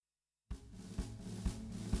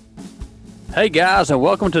Hey guys, and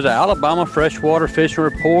welcome to the Alabama Freshwater Fishing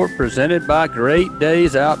Report presented by Great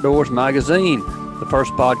Days Outdoors Magazine, the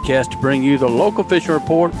first podcast to bring you the local fishing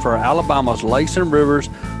report for Alabama's lakes and rivers,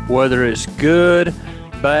 whether it's good,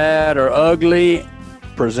 bad, or ugly,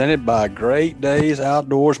 presented by Great Days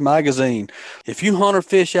Outdoors Magazine. If you hunt or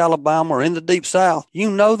fish Alabama or in the Deep South,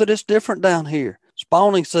 you know that it's different down here.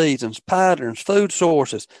 Spawning seasons, patterns, food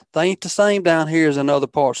sources, they ain't the same down here as in other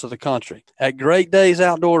parts of the country. At Great Days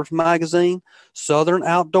Outdoors Magazine, Southern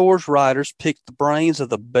outdoors writers pick the brains of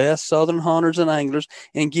the best Southern hunters and anglers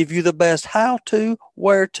and give you the best how-to,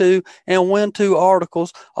 where-to, and when-to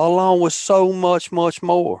articles, along with so much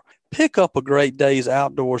more. Pick up a Great Days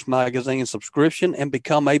Outdoors Magazine subscription and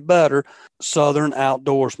become a better Southern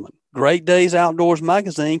outdoorsman. Great Days Outdoors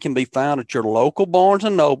Magazine can be found at your local Barnes &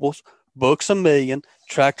 Nobles, Books A Million,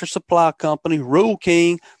 Tractor Supply Company, Rural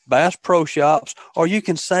King, Bass Pro Shops, or you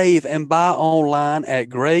can save and buy online at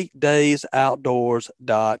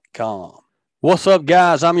greatdaysoutdoors.com. What's up,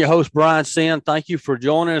 guys? I'm your host, Brian Sin. Thank you for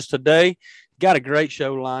joining us today. Got a great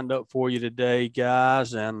show lined up for you today,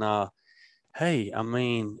 guys. And, hey, I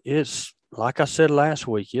mean, it's like I said last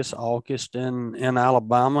week, it's August in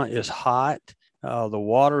Alabama. It's hot. The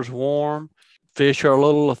water's warm. Fish are a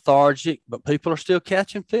little lethargic, but people are still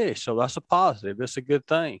catching fish, so that's a positive. It's a good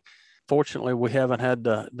thing. Fortunately, we haven't had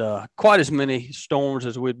the quite as many storms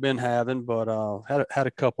as we've been having, but had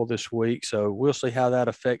a couple this week. So we'll see how that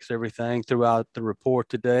affects everything throughout the report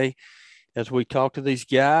today as we talk to these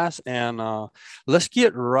guys. And let's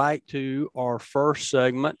get right to our first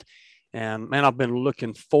segment. And man, I've been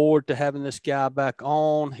looking forward to having this guy back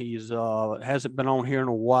on. He's hasn't been on here in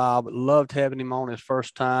a while, but loved having him on his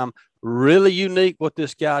first time. Really unique what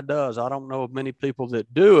this guy does. I don't know of many people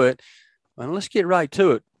that do it. And let's get right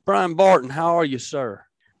to it. Brian Barton, how are you, sir?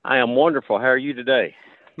 I am wonderful. How are you today?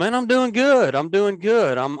 Man, I'm doing good. I'm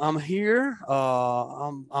here.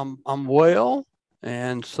 I'm well,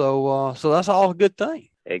 and so that's all a good thing.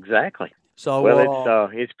 Exactly. So well,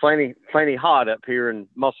 it's plenty hot up here in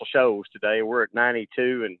Muscle Shoals today. We're at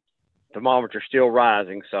 92 and thermometer's still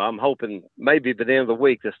rising. So I'm hoping maybe by the end of the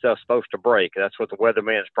week this stuff's supposed to break. That's what the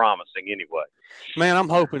weatherman's promising anyway. Man, I'm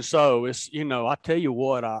hoping so. It's, I tell you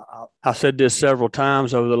what, I said this several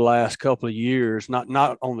times over the last couple of years,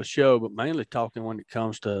 not on the show, but mainly talking when it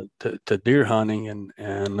comes to deer hunting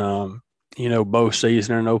and bow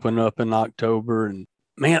season and open up in October. And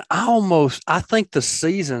man, I think the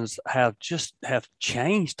seasons have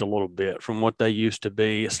changed a little bit from what they used to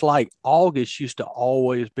be. It's like August used to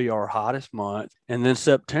always be our hottest month. And then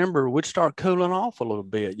September would start cooling off a little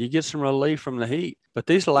bit. You get some relief from the heat. But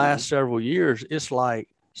these last several years, it's like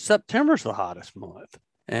September's the hottest month.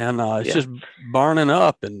 And it's just burning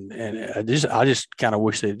up. And I just kind of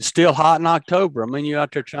wish it's still hot in October. I mean, you're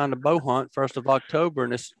out there trying to bow hunt 1st of October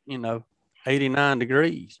and it's, 89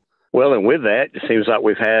 degrees. Well, and with that, it seems like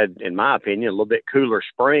we've had, in my opinion, a little bit cooler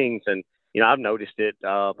springs. And, I've noticed it.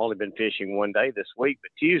 I've only been fishing one day this week, but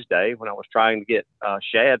Tuesday when I was trying to get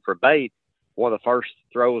shad for bait, one of the first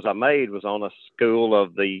throws I made was on a school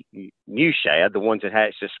of the new shad, the ones that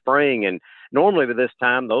hatched this spring. And normally by this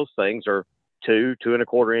time, those things are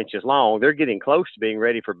 2.25 inches long. They're getting close to being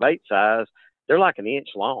ready for bait size. They're like an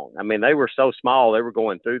inch long. I mean, they were so small, they were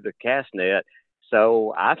going through the cast net.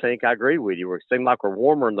 So I think I agree with you. It seems like we're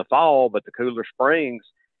warmer in the fall, but the cooler springs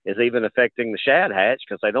is even affecting the shad hatch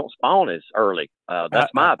because they don't spawn as early.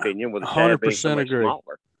 That's my opinion, with the shad being so much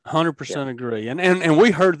smaller. 100% agree. And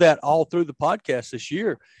we heard that all through the podcast this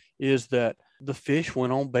year, is that the fish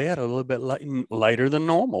went on bed a little bit later than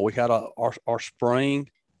normal. We had our spring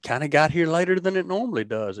kind of got here later than it normally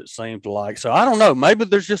does, it seems like. So I don't know. Maybe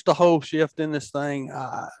there's just a whole shift in this thing.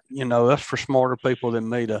 That's for smarter people than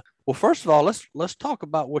me to. Well, first of all, let's talk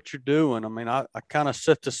about what you're doing. I mean, I kind of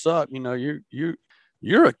set this up. You're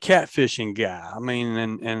a catfishing guy. I mean,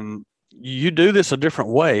 and you do this a different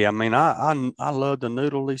way. I mean, I love to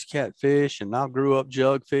noodle these catfish, and I grew up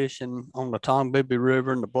jug fishing on the Tombigbee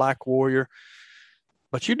River and the Black Warrior.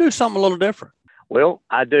 But you do something a little different. Well,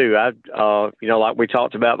 I do. Like we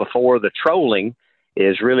talked about before, the trolling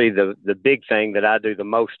is really the big thing that I do the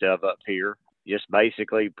most of up here. Just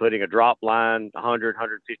basically putting a drop line 100,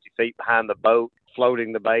 150 feet behind the boat,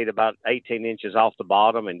 floating the bait about 18 inches off the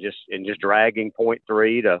bottom and just dragging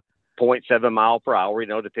 0.3 to 0.7 mile per hour,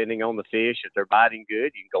 depending on the fish. If they're biting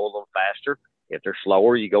good, you can go a little faster. If they're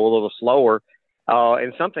slower, you go a little slower.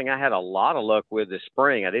 And something I had a lot of luck with this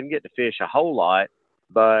spring, I didn't get to fish a whole lot,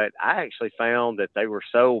 but I actually found that they were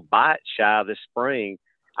so bite shy this spring.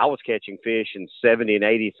 I was catching fish in 70 and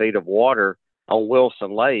 80 feet of water on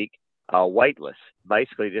Wilson Lake, weightless,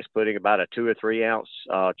 basically just putting about a 2 or 3 ounce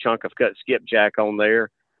chunk of cut skipjack on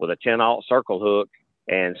there with a 10-aught circle hook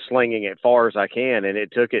and slinging it far as I can. And it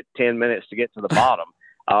took it 10 minutes to get to the bottom.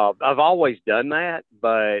 I've always done that,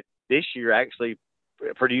 but this year actually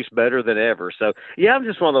produced better than ever. So, yeah, I'm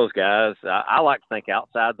just one of those guys. I like to think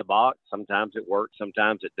outside the box. Sometimes it works,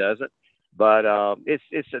 sometimes it doesn't. But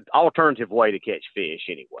it's an alternative way to catch fish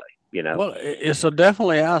anyway, you know. Well, it's a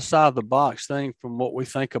definitely outside the box thing from what we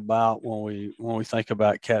think about when we think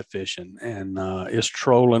about catfishing, and it's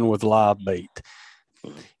trolling with live bait.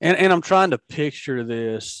 And I'm trying to picture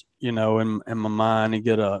this, you know, in my mind and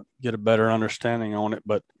get a better understanding on it.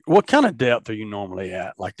 But what kind of depth are you normally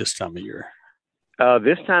at, like this time of year?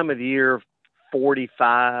 This time of the year,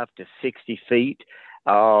 45 to 60 feet.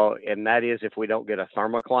 And that is if we don't get a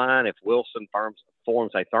thermocline. If Wilson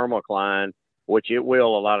forms a thermocline, which it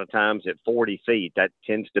will a lot of times at 40 feet, that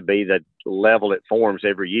tends to be the level it forms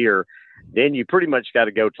every year, then you pretty much got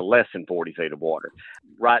to go to less than 40 feet of water.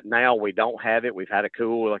 Right now, we don't have it. We've had a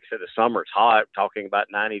cool, like I said, the summer it's hot, talking about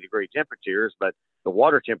 90-degree temperatures, but the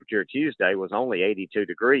water temperature Tuesday was only 82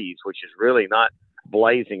 degrees, which is really not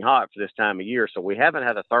blazing hot for this time of year. So we haven't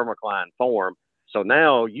had a thermocline form. So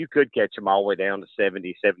now you could catch them all the way down to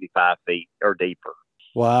 70, 75 feet or deeper.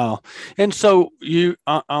 Wow. And so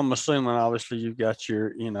I'm assuming obviously you've got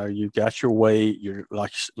your weight, you're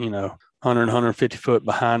like, 100, 150 foot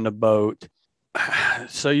behind the boat.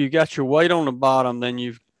 So you got your weight on the bottom,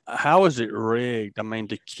 then how is it rigged? I mean,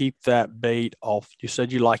 to keep that bait off, you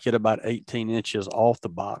said you like it about 18 inches off the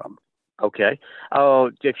bottom. Okay.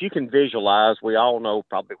 If you can visualize, we all know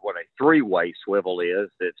probably what a three-way swivel is.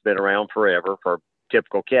 It's been around forever for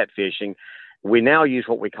typical catfishing. We now use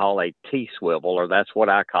what we call a T-swivel, or that's what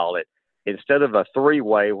I call it. Instead of a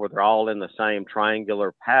three-way where they're all in the same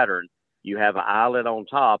triangular pattern, you have an eyelet on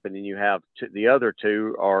top, and then you have the other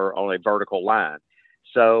two are on a vertical line.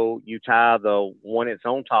 So you tie the one that's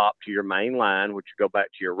on top to your main line, which will go back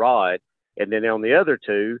to your rod, and then on the other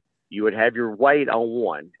two, you would have your weight on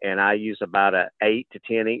one. And I use about an 8 to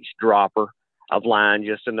 10 inch dropper of line,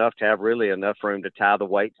 just enough to have really enough room to tie the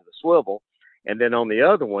weight to the swivel. And then on the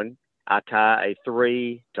other one, I tie a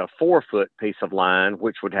 3 to 4 foot piece of line,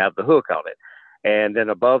 which would have the hook on it. And then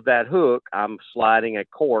above that hook, I'm sliding a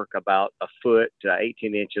cork about a foot to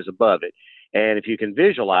 18 inches above it. And if you can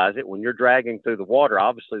visualize it, when you're dragging through the water,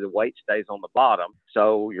 obviously the weight stays on the bottom.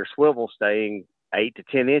 So your swivel staying 8 to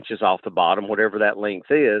 10 inches off the bottom, whatever that length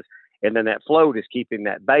is. And then that float is keeping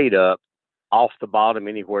that bait up off the bottom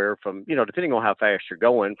anywhere from, depending on how fast you're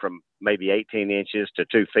going, from maybe 18 inches to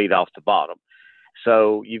 2 feet off the bottom.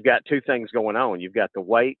 So you've got two things going on. You've got the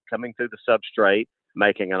weight coming through the substrate,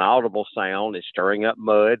 making an audible sound. It's stirring up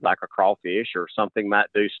mud like a crawfish or something might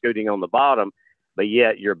do scooting on the bottom. But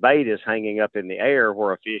yet your bait is hanging up in the air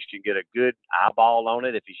where a fish can get a good eyeball on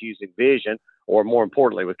it if he's using vision, or more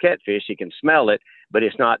importantly with catfish, he can smell it, but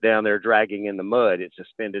it's not down there dragging in the mud. It's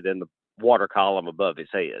suspended in the water column above his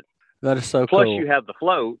head. That is so Plus cool. you have the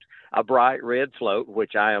float, a bright red float,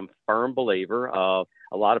 which I am a firm believer of.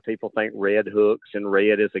 A lot of people think red hooks and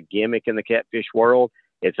red is a gimmick in the catfish world.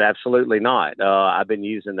 It's absolutely not. I've been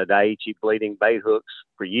using the Daiichi bleeding bait hooks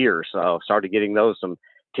for years. Started getting those from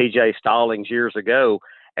TJ Stallings years ago,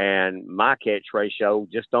 and my catch ratio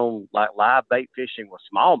just on like live bait fishing with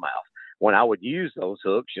smallmouth, when I would use those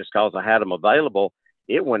hooks just because I had them available,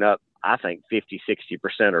 it went up, I think, 50,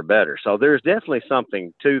 60% or better. So there's definitely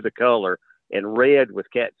something to the color, and red with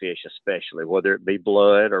catfish especially, whether it be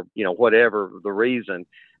blood or, whatever the reason.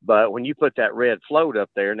 But when you put that red float up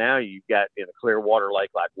there, now you've got in a clear water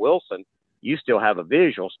lake like Wilson, you still have a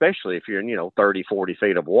visual, especially if you're in, 30, 40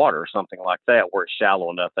 feet of water or something like that, where it's shallow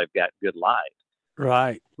enough they've got good light.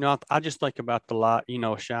 Right. I just think about the light,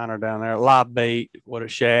 shiner down there, live bait,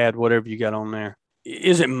 shad, whatever you got on there.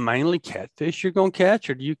 Is it mainly catfish you're going to catch,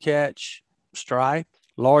 or do you catch stripe,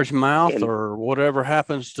 largemouth, or whatever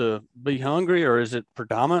happens to be hungry, or is it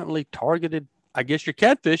predominantly targeted? I guess you're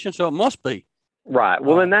catfishing, so it must be. Right.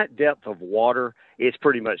 Well, in that depth of water, it's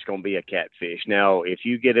pretty much going to be a catfish. Now, if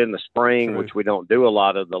you get in the spring, True. which we don't do a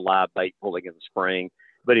lot of the live bait pulling in the spring,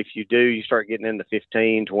 but if you do, you start getting into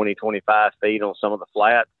 15, 20, 25 feet on some of the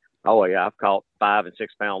flats. Oh, yeah, I've caught 5 and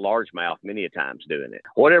 6 pound largemouth many a times doing it.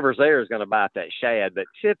 Whatever's there is going to bite that shad, but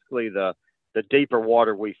typically the deeper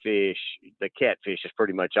water we fish, the catfish is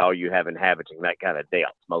pretty much all you have inhabiting that kind of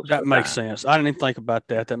depth most of the time. That makes sense. I didn't even think about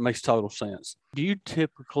that. That makes total sense. Do you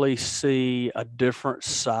typically see a different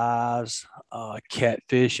size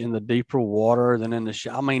catfish in the deeper water than in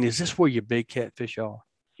the I mean, is this where your big catfish are?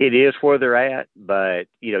 It is where they're at, but,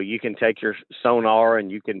 you can take your sonar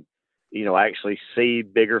and you can, actually see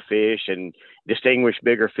bigger fish and distinguish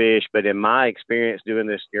bigger fish. But in my experience doing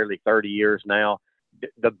this nearly 30 years now,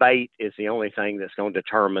 the bait is the only thing that's going to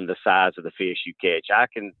determine the size of the fish you catch. I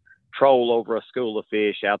can troll over a school of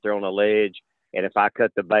fish out there on a ledge, and if I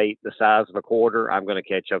cut the bait the size of a quarter, I'm going to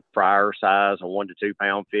catch a fryer size, a 1 to 2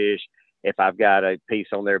 pound fish. If I've got a piece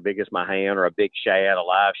on there big as my hand or a big shad, a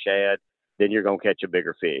live shad, then you're going to catch a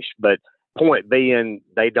bigger fish. But point being,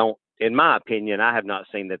 they don't, in my opinion, I have not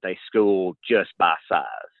seen that they school just by size.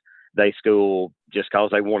 They school just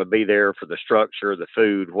because they want to be there for the structure, the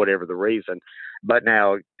food, whatever the reason. But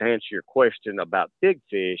now, to answer your question about big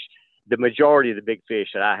fish, the majority of the big fish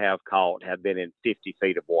that I have caught have been in 50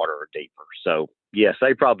 feet of water or deeper. So, yes,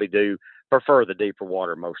 they probably do prefer the deeper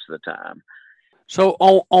water most of the time. So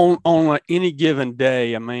on any given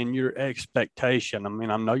day, I mean, your expectation, I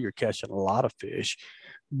mean, I know you're catching a lot of fish,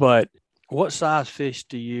 but what size fish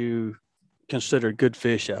do you consider good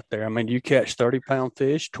fish out there? I mean, do you catch 30-pound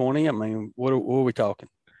fish, 20? I mean, what are we talking?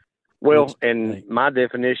 Well, and my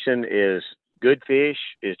definition is good fish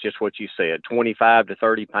is just what you said, 25 to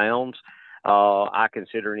 30 pounds. I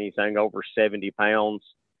consider anything over 70 pounds,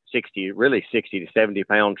 60 to 70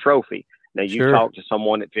 pound trophy. Now, you talk to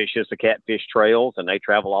someone that fishes the catfish trails and they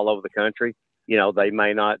travel all over the country, you know, they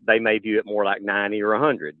may view it more like 90 or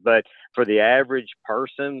 100. But for the average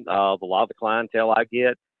person, a lot of the clientele I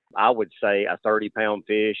get, I would say a 30-pound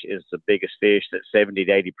fish is the biggest fish that 70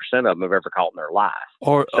 to 80% of them have ever caught in their life.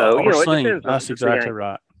 Or seen. That's exactly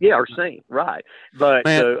right. Yeah, or seen, right. But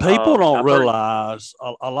man, people don't realize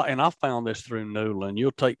a lot, and I found this through noodling.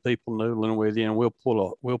 You'll take people noodling with you, and we'll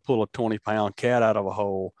pull a 20-pound cat out of a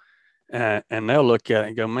hole. And they'll look at it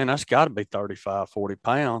and go, man, that's got to be 35, 40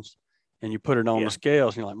 pounds. And you put it on the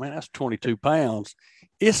scales, and you're like, man, that's 22 pounds.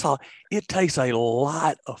 It takes a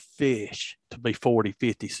lot of fish to be 40,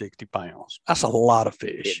 50, 60 pounds. That's a lot of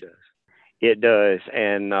fish. It does.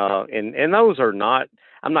 And those are not,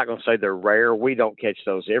 I'm not going to say they're rare. We don't catch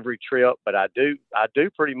those every trip, but I do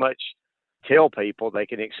pretty much tell people they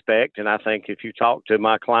can expect. And I think if you talk to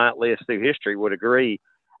my client list through history would agree,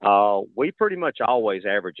 we pretty much always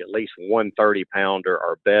average at least 130 pounder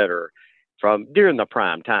or better from during the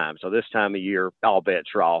prime time. So this time of year, all bets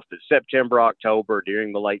are off. But September, October,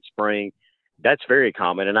 during the late spring, that's very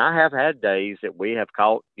common. And I have had days that we have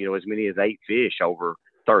caught, as many as 8 fish over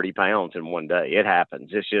 30 pounds in one day. It happens.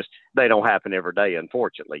 It's just, they don't happen every day,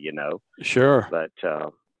 unfortunately, Sure.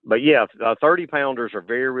 But yeah, 30 pounders are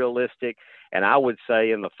very realistic. And I would say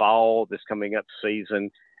in the fall, this coming up season,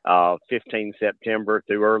 15 September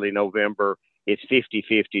through early November, it's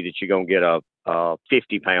 50-50 that you're going to get a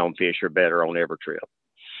 50-pound fish or better on every trip.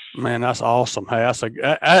 Man, that's awesome. Hey,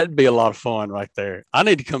 that'd be a lot of fun right there. I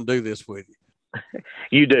need to come do this with you.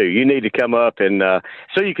 You do. You need to come up and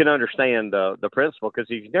so you can understand the principle, because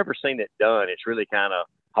if you've never seen it done, it's really kind of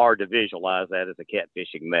hard to visualize that as a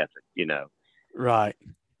catfishing method, Right.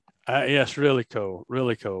 Yes, really cool.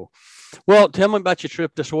 Really cool. Well, tell me about your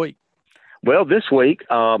trip this week. Well, this week,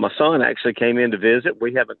 my son actually came in to visit.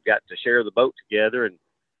 We haven't got to share the boat together in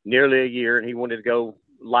nearly a year, and he wanted to go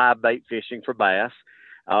live bait fishing for bass.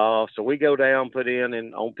 So we go down, put in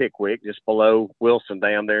on Pickwick, just below Wilson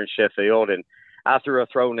Dam there in Sheffield, and I threw a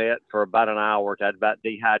throw net for about an hour. I about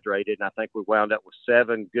dehydrated, and I think we wound up with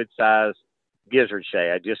 7 good-sized gizzard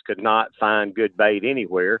shad. Just could not find good bait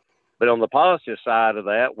anywhere. But on the positive side of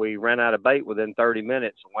that, we ran out of bait within 30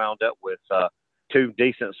 minutes and wound up with 2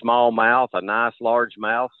 decent smallmouth, a nice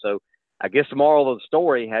largemouth. So I guess the moral of the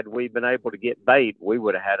story, had we been able to get bait, we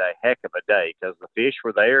would have had a heck of a day, because the fish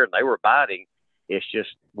were there and they were biting. It's just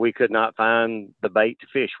we could not find the bait to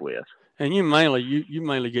fish with. And you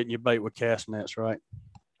mainly getting your bait with cast nets, right?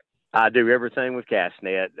 I do everything with cast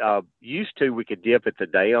net. Used to, we could dip at the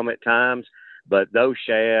dam at times, but those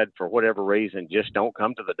shad, for whatever reason, just don't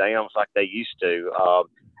come to the dams like they used to.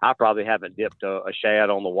 I probably haven't dipped a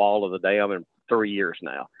shad on the wall of the dam in 3 years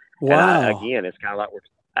now. Wow. And again, it's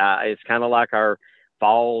kind of like our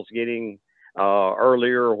fall's getting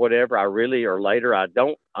earlier or whatever. Or later. I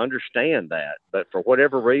don't understand that, but for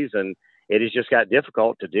whatever reason, it has just got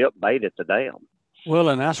difficult to dip bait at the dam. Well,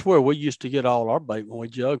 and that's where we used to get all our bait when we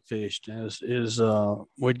jug fished.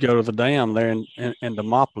 We'd go to the dam there in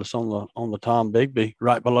Demopolis on the Tom Bigby,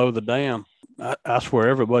 right below the dam. That's where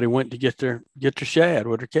everybody went to get their shad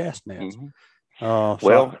with their cast nets.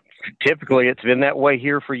 Mm-hmm. Typically it's been that way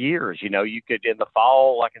here for years. You could, in the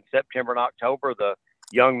fall, like in September and October, the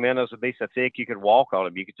young minnows would be so thick you could walk on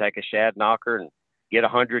them. You could take a shad knocker and get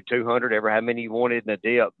 100, 200, ever how many you wanted in a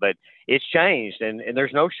dip. But it's changed, and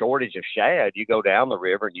there's no shortage of shad. You go down the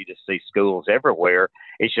river and you just see schools everywhere.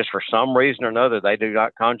 It's just for some reason or another, they do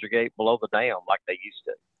not conjugate below the dam like they used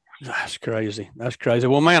to. That's crazy.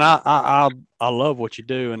 Well, man, I love what you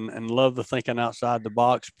do and love the thinking outside the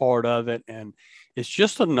box part of it. And it's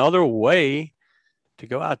just another way to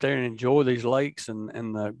go out there and enjoy these lakes and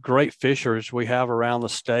the great fishers we have around the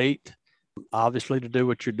state. Obviously, to do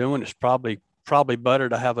what you're doing, it's probably better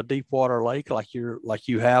to have a deep water lake like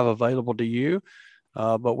you have available to you.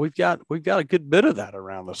 But we've got a good bit of that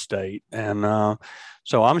around the state, and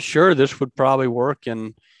so I'm sure this would probably work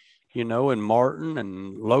in Martin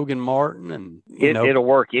and Logan Martin, and it'll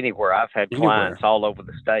work anywhere. I've had anywhere. Clients all over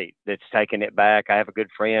the state that's taken it back. I have a good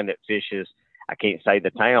friend that fishes, I can't say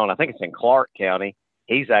the town, I think it's in Clark County.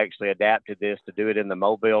 He's actually adapted this to do it in the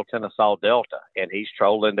Mobile, Tennessee Delta, and he's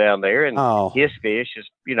trolling down there, and his fish is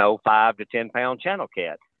 5 to 10 pound channel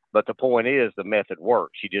cat. But the point is, the method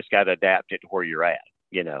works. You just got to adapt it to where you're at.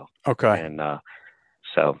 Okay. And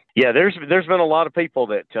so yeah, there's been a lot of people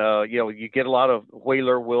that you get a lot of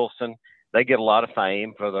Wheeler, Wilson. They get a lot of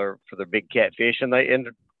fame for their big catfish, and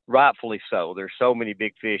rightfully so. There's so many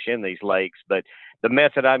big fish in these lakes, but the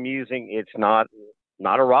method I'm using, it's not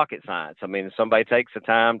a rocket science. I mean, if somebody takes the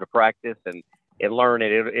time to practice and learn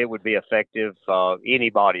it would be effective any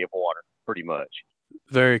body of water, pretty much.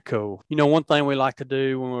 Very cool. One thing we like to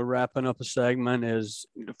do when we're wrapping up a segment is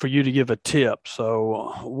for you to give a tip.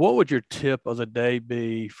 So what would your tip of the day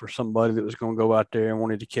be for somebody that was going to go out there and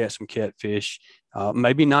wanted to catch some catfish?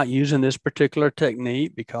 Maybe not using this particular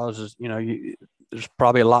technique because, there's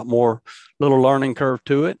probably a lot more little learning curve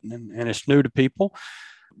to it and it's new to people.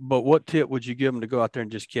 But what tip would you give them to go out there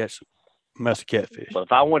and just catch some mess of catfish? Well,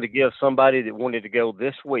 if I wanted to give somebody that wanted to go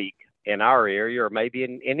this week in our area or maybe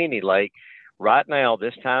in any lake, right now,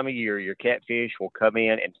 this time of year, your catfish will come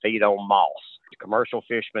in and feed on moss. The commercial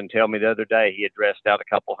fisherman tell me the other day he had dressed out a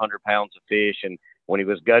couple 100 pounds of fish, and when he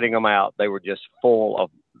was gutting them out, they were just full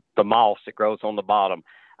of the moss that grows on the bottom.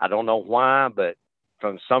 I don't know why, but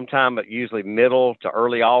from sometime usually middle to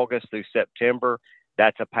early August through September,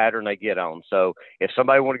 that's a pattern they get on. So if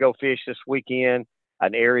somebody want to go fish this weekend,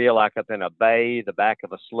 an area like up in a bay, the back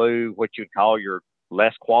of a slough, what you'd call your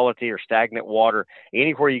less quality or stagnant water,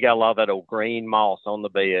 anywhere you got a lot of that old green moss on the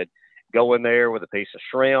bed, go in there with a piece of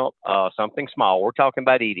shrimp, something small. We're talking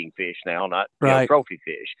about eating fish now, not trophy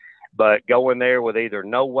fish. But go in there with either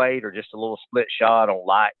no weight or just a little split shot on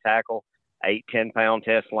light tackle, 8-10 pound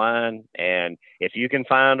test line. And if you can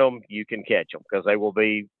find them, you can catch them because they will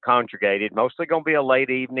be conjugated. Mostly going to be a late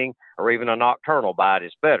evening or even a nocturnal bite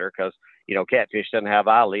is better because, catfish doesn't have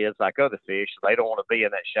eyelids like other fish. So they don't want to be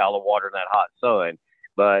in that shallow water in that hot sun.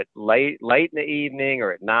 But late in the evening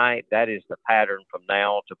or at night, that is the pattern from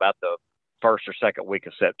now to about the first or second week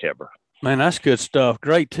of September. Man, that's good stuff.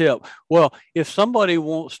 Great tip. Well, if somebody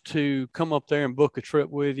wants to come up there and book a trip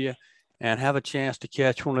with you and have a chance to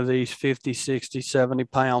catch one of these 50, 60, 70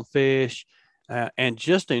 pound fish and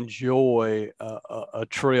just enjoy a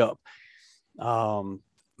trip, man,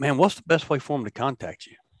 what's the best way for them to contact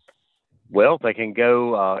you? Well, they can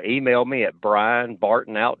go email me at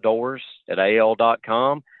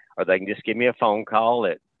brianbartonoutdoors@AOL.com, or they can just give me a phone call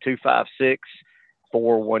at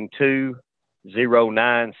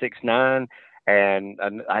 256-412-0969. And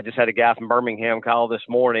I just had a guy from Birmingham call this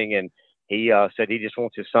morning, and he said he just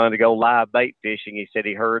wants his son to go live bait fishing. He said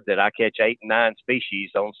he heard that I catch 8 and 9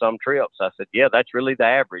 species on some trips. I said, yeah, that's really the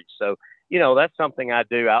average. So, that's something I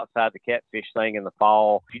do outside the catfish thing in the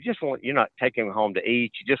fall. If you just you're not taking them home to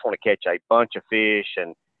eat. You just want to catch a bunch of fish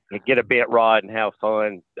and get a bent rod and have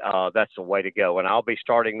fun. That's the way to go. And I'll be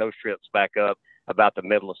starting those trips back up about the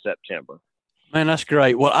middle of September. Man, that's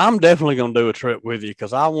great. Well, I'm definitely going to do a trip with you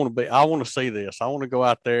because I want to see this. I want to go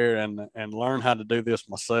out there and learn how to do this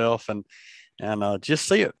myself and just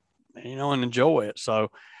see it, and enjoy it. So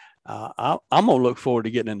I'm going to look forward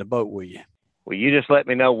to getting in the boat with you. Well, you just let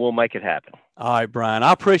me know. We'll make it happen. All right, Brian.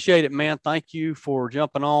 I appreciate it, man. Thank you for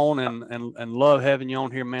jumping on and love having you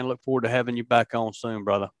on here, man. Look forward to having you back on soon,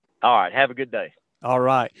 brother. All right. Have a good day. All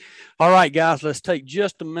right. All right, guys, let's take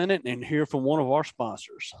just a minute and hear from one of our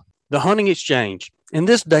sponsors, the Hunting Exchange. In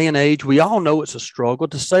this day and age, we all know it's a struggle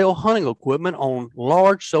to sell hunting equipment on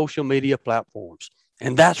large social media platforms.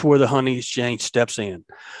 And that's where the Hunting Exchange steps in.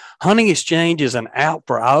 Hunting Exchange is an app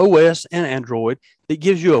for iOS and Android that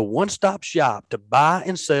gives you a one-stop shop to buy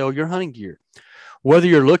and sell your hunting gear. Whether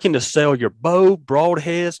you're looking to sell your bow,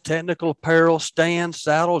 broadheads, technical apparel, stands,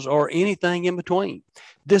 saddles, or anything in between,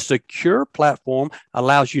 this secure platform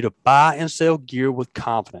allows you to buy and sell gear with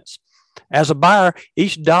confidence. As a buyer,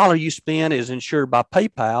 each dollar you spend is insured by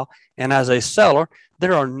PayPal, and as a seller,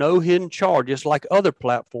 there are no hidden charges like other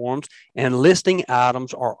platforms, and listing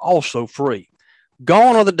items are also free.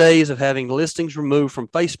 Gone are the days of having listings removed from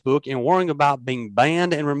Facebook and worrying about being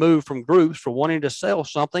banned and removed from groups for wanting to sell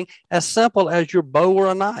something as simple as your bow or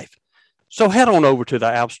a knife. So head on over to the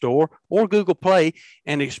App Store or Google Play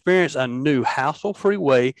and experience a new hassle-free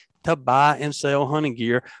way to buy and sell hunting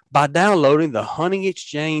gear by downloading the Hunting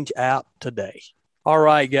Exchange app today. All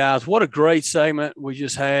right, guys, what a great segment we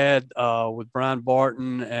just had with Brian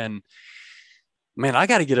Barton. And, man, I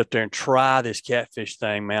got to get up there and try this catfish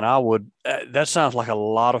thing, man. I would that sounds like a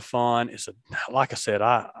lot of fun. Like I said,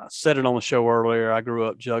 I said it on the show earlier. I grew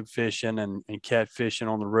up jug fishing and catfishing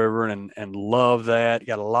on the river and love that.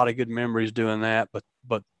 Got a lot of good memories doing that.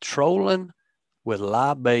 But trolling with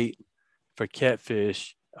live bait for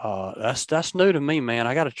catfish, that's new to me, man.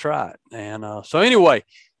 I got to try it. And so anyway,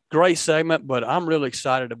 great segment, but I'm really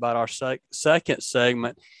excited about our second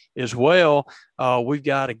segment as well. We've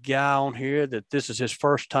got a guy on here that this is his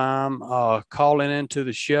first time calling into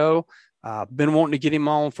the show. I've been wanting to get him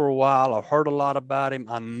on for a while. I've heard a lot about him.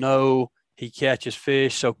 I know he catches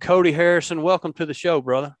fish. So Cody Harrison, welcome to the show,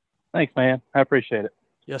 brother. Thanks, man. I appreciate it.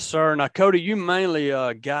 Yes, sir. Now, Cody, you mainly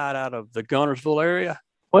guide out of the Guntersville area?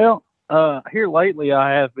 Well, here lately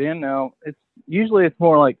I have been. Now, it's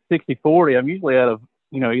more like 60-40. I'm usually out of,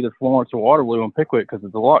 either Florence or Waterloo and Pickwick because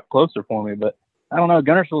it's a lot closer for me. But I don't know.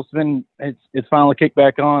 Guntersville's it's finally kicked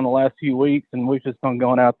back on the last few weeks, and we've just been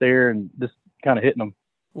going out there and just kind of hitting them.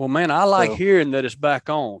 Well, man, I like hearing that it's back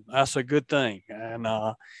on. That's a good thing. And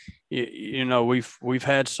we've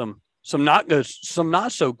had some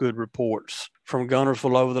not so good reports from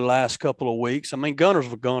Guntersville over the last couple of weeks. I mean,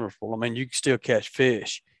 Guntersville. I mean, you can still catch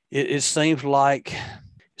fish. It seems like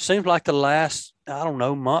the last, I don't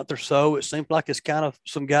know, month or so, it seems like it's kind of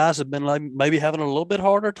some guys have been like maybe having a little bit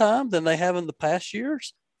harder time than they have in the past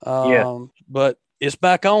years. But it's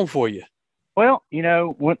back on for you. Well,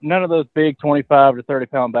 none of those big 25 to 30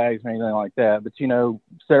 pound bags or anything like that, but,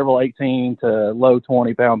 several 18 to low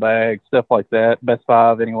 20 pound bags, stuff like that. Best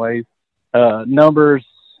five anyways. Numbers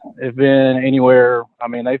have been anywhere. I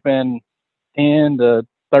mean, they've been 10 to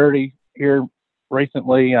 30 here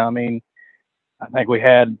recently. I mean, I think we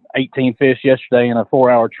had 18 fish yesterday in a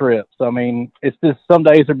 4-hour trip. So, I mean, it's just some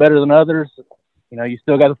days are better than others. You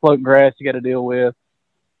still got the floating grass you got to deal with,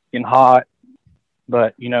 getting hot.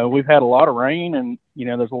 But, we've had a lot of rain and,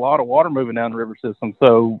 there's a lot of water moving down the river system.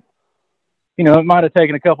 So, it might have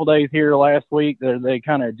taken a couple days here last week. They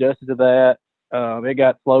kind of adjusted to that. It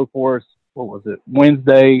got slow for us. What was it?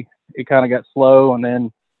 Wednesday, it kind of got slow.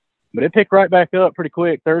 But it picked right back up pretty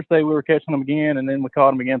quick. Thursday, we were catching them again, and then we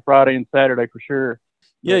caught them again Friday and Saturday for sure.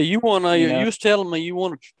 Yeah, you was telling me you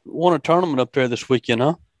want a tournament up there this weekend,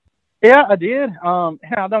 huh? Yeah, I did. Now,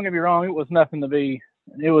 don't get me wrong. It was nothing to be.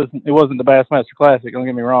 It wasn't the Bassmaster Classic. Don't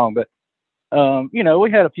get me wrong, but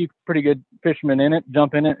we had a few pretty good fishermen in it.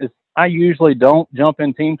 Jump in it. I usually don't jump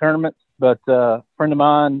in team tournaments, but a friend of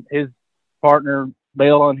mine, his partner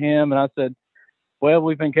bailed on him, and I said, well,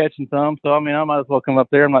 we've been catching some, so I mean, I might as well come up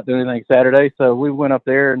there. I'm not doing anything Saturday, so we went up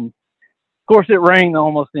there, and of course, it rained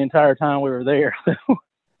almost the entire time we were there.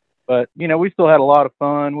 But we still had a lot of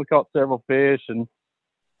fun. We caught several fish, and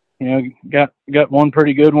got one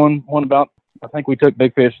pretty good one. One about, I think we took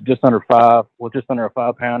big fish just under a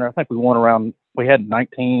 5-pounder. I think we won around. We had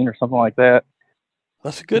 19 or something like that.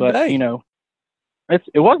 That's a good day.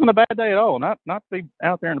 It wasn't a bad day at all. Not to be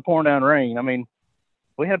out there in the pouring down rain. I mean,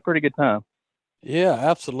 we had a pretty good time. Yeah,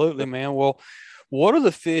 absolutely, man. Well, what are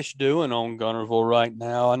the fish doing on Guntersville right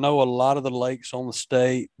now? I know a lot of the lakes on the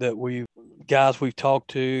state that we've talked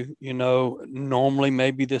to, normally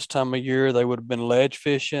maybe this time of year they would have been ledge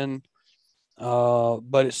fishing.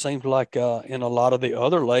 But it seems like in a lot of the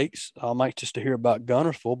other lakes, I'm anxious to hear about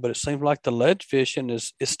Guntersville, but it seems like the ledge fishing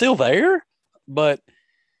is still there, but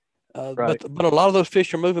right. but a lot of those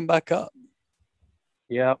fish are moving back up.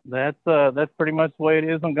 Yeah, that's pretty much the way it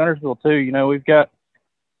is on Guntersville too. We've got.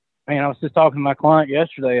 I was just talking to my client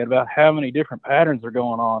yesterday about how many different patterns are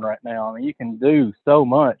going on right now. I mean, you can do so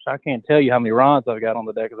much. I can't tell you how many rods I've got on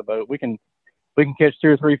the deck of the boat. We can catch 2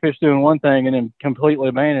 or 3 fish doing one thing and then completely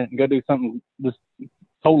abandon it and go do something just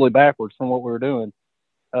totally backwards from what we were doing.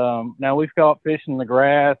 Now we've caught fish in the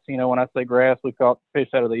grass. When I say grass, we've caught fish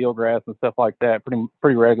out of the eelgrass and stuff like that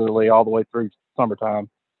pretty regularly all the way through summertime.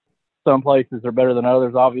 Some places are better than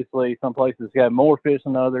others, obviously. Some places have more fish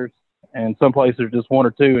than others, and some places just 1 or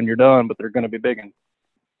 2 and you're done, but they're going to be big.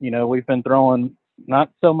 We've been throwing not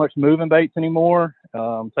so much moving baits anymore,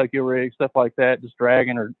 Tokyo rig, stuff like that, just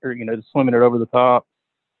dragging or just swimming it over the top.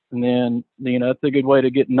 And then, it's a good way to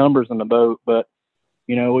get numbers in the boat. But,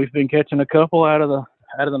 we've been catching a couple out of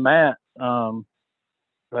the mat.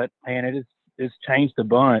 But man, it's changed a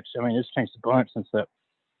bunch. I mean, it's changed a bunch since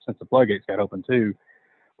the floodgates got open too.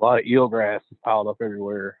 A lot of eelgrass is piled up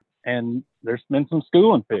everywhere, and there's been some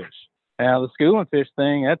schooling fish. Now the schooling fish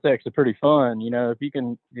thing, that's actually pretty fun. If you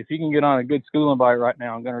can get on a good schooling bite right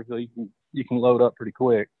now in Guntersville, you can load up pretty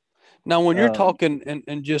quick. Now, when you're talking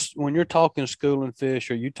and just when you're talking schooling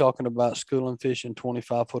fish, are you talking about schooling fish in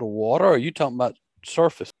 25 foot of water, or are you talking about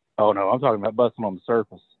surface? Oh no, I'm talking about busting on the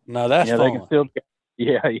surface. No, that's fun. They can still.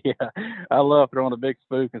 Yeah. I love throwing a big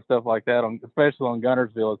spook and stuff like that, especially on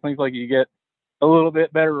Guntersville. It seems like you get a little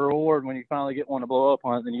bit better reward when you finally get one to blow up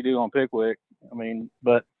on it than you do on Pickwick. I mean,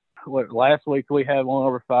 but last week we had one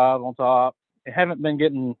over 5 on top. It haven't been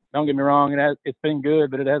getting, don't get me wrong, it's been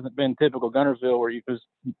good, but it hasn't been typical Guntersville where you've just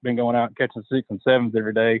been going out and catching 6 and 7s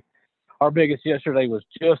every day. Our biggest yesterday was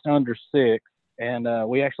just under 6, and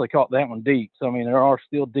we actually caught that one deep. So, I mean, there are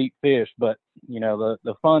still deep fish, but,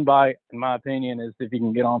 the fun bite, in my opinion, is if you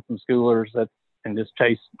can get on some schoolers and just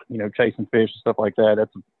chasing fish and stuff like that.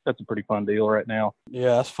 That's a pretty fun deal right now.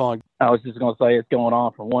 Yeah, that's fun. I was just going to say it's going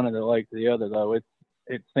on from one end of the lake to the other, though.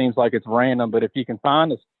 It seems like it's random, but if you can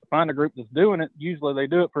find a group that's doing it, usually they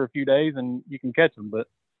do it for a few days and you can catch them. But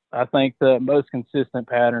I think the most consistent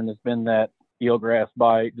pattern has been that eelgrass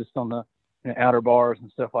bite, just on the outer bars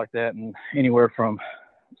and stuff like that, and anywhere from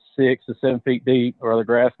 6 to 7 feet deep, or the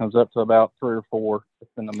grass comes up to about 3 or 4.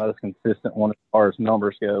 It's been the most consistent one as far as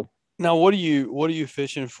numbers go. Now, what are you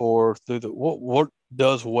fishing for through the what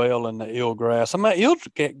does well in the eelgrass? I mean,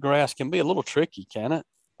 eelgrass can be a little tricky, can it?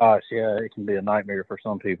 Gosh, yeah, it can be a nightmare for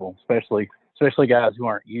some people, especially guys who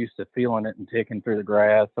aren't used to feeling it and ticking through the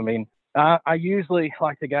grass. I mean, I usually,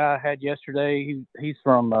 like the guy I had yesterday, he's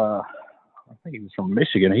from, I think he was from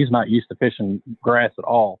Michigan. He's not used to fishing grass at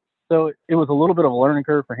all. So it was a little bit of a learning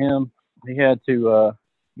curve for him. He had to,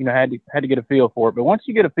 had to get a feel for it. But once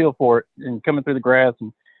you get a feel for it and coming through the grass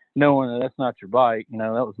and knowing that that's not your bite, that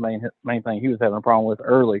was the main thing he was having a problem with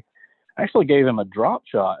early. I actually gave him a drop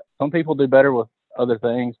shot. Some people do better with other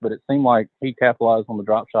things, but it seemed like he capitalized on the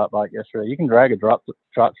drop shot bite yesterday. You can drag a drop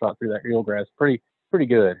shot through that eelgrass pretty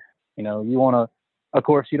good. You want to, of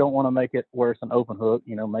course, you don't want to make it where it's an open hook,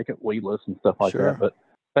 make it weedless and stuff like that. But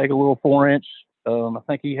take a little 4-inch. I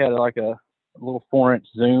think he had like a little 4-inch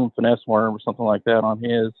Zoom finesse worm or something like that on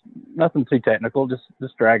his. Nothing too technical,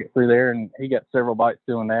 just drag it through there, and he got several bites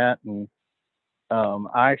doing that. And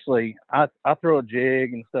I throw a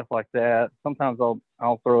jig and stuff like that. Sometimes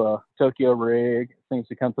I'll throw a Tokyo rig. It seems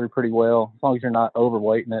to come through pretty well, as long as you're not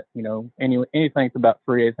overweighting it. Anything that's about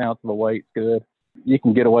 3/8 ounce of a weight is good. You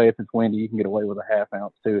can get away if it's windy. You can get away with a 1/2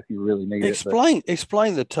 ounce too if you really need it.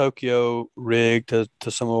 Explain the Tokyo rig to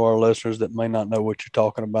some of our listeners that may not know what you're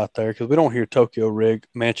talking about there, because we don't hear Tokyo rig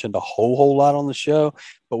mentioned a whole lot on the show,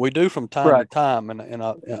 but we do from time to time, and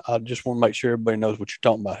I just want to make sure everybody knows what you're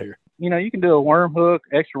talking about here. You can do a worm hook,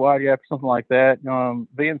 extra wide gap, or something like that.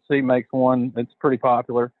 VNC makes one that's pretty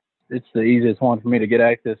popular. It's the easiest one for me to get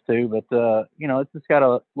access to, but it's just got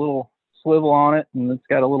a little swivel on it, and it's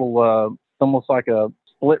got a little almost like a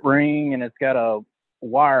split ring, and it's got a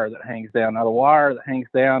wire that hangs down. Now the wire that hangs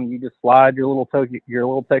down, you just slide your little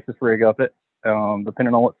Texas rig up it,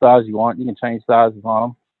 depending on what size you want. You can change sizes on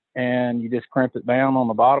them, and you just crimp it down on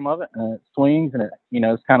the bottom of it, and it swings, and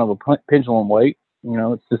it's kind of a pendulum weight.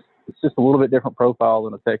 It's just a little bit different profile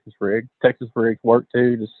than a Texas rig. Texas rigs work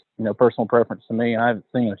too, just personal preference to me. I haven't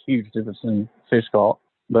seen a huge difference in fish caught,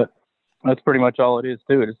 but that's pretty much all it is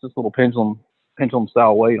to it. It's just a little pendulum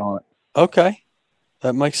style weight on it. Okay,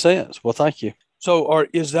 that makes sense. Well, thank you. So,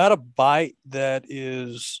 is that a bite that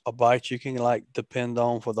is a bite you can depend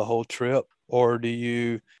on for the whole trip, or do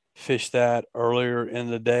you fish that earlier in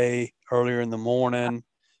the day, earlier in the morning,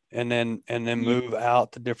 and then move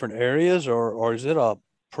out to different areas, or is it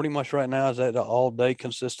pretty much right now? Is that an all day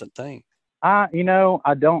consistent thing? I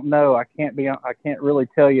don't know. I can't really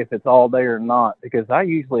tell you if it's all day or not, because I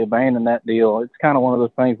usually abandon that deal. It's kind of one of those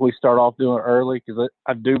things we start off doing early, because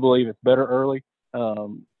I do believe it's better early.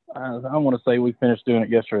 I want to say we finished doing it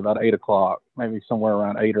yesterday about 8 o'clock, maybe somewhere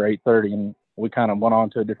around 8 or 8:30, and we kind of went on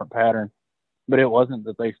to a different pattern. But it wasn't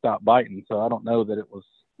that they stopped biting, so I don't know that it was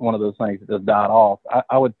one of those things that just died off.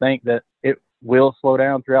 I would think that it will slow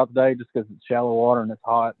down throughout the day just because it's shallow water and it's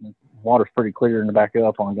hot and the water's pretty clear in the back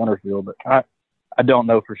up on Guntersville. But I don't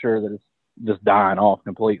know for sure that it's just dying off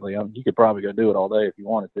completely. You could probably go do it all day if you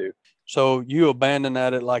wanted to. So you abandoned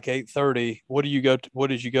that at like 8:30. What did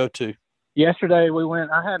you go to? Yesterday I went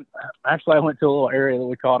to a little area that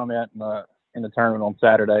we caught them at in the tournament on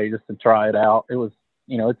Saturday just to try it out. It was,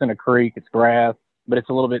 it's in a creek, it's grass, but it's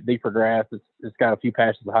a little bit deeper grass. It's got a few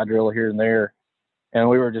patches of hydrilla here and there. And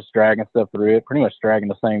we were just dragging stuff through it, pretty much dragging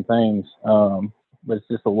the same things. But it's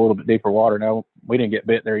just a little bit deeper water. Now, we didn't get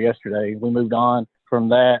bit there yesterday. We moved on from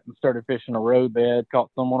that and started fishing a road bed,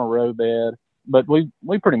 caught some on a road bed. But we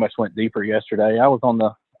pretty much went deeper yesterday. I was on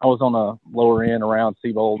I was on the lower end around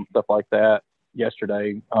Seabold and stuff like that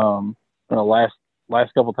yesterday. The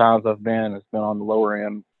last couple times I've been, it's been on the lower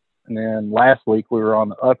end. And then last week we were on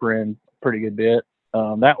the upper end a pretty good bit.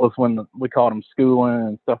 That was when we called them schooling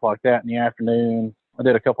and stuff like that in the afternoon. I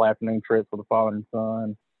did a couple afternoon trips with the father and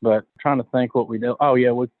son, but trying to think what we did. Oh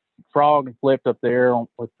yeah, we frog and flipped up there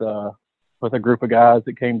with a group of guys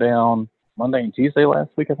that came down Monday and Tuesday last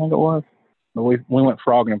week, I think it was. But we went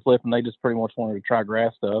frogging and flipping. They just pretty much wanted to try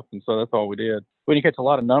grass stuff, and so that's all we did. We didn't catch a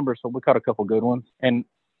lot of numbers, so we caught a couple good ones. And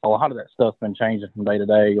a lot of that stuff's been changing from day to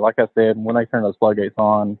day. Like I said, when they turn those floodgates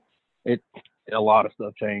on, a lot of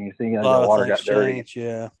stuff changed. You know, A lot the of water things got dirty. change,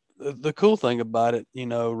 yeah. The cool thing about it, you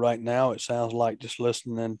know, right now it sounds like just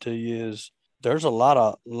listening to you is there's a lot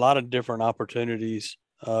of different opportunities.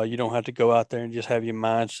 You don't have to go out there and just have your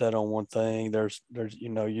mind set on one thing. There's you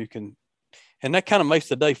know, you can, and that kind of makes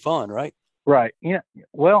the day fun, right? Right. Yeah.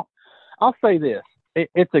 Well, I'll say this.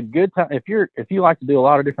 It's a good time. If you like to do a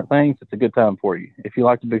lot of different things, it's a good time for you. If you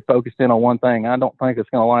like to be focused in on one thing, I don't think it's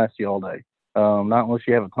going to last you all day. Not unless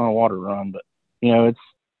you have a ton of water to run, but you know,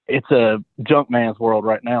 it's a junk man's world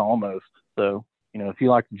right now almost. So, you know, if you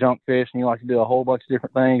like to junk fish and you like to do a whole bunch of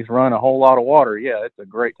different things, run a whole lot of water, yeah, it's a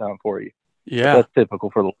great time for you. Yeah. But that's typical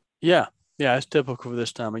for the. Yeah. It's typical for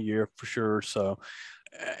this time of year for sure. So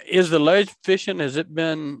is the ledge fishing, has it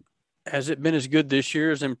been as good this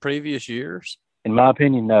year as in previous years? In my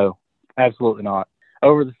opinion, no, absolutely not.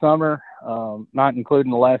 Over the summer, not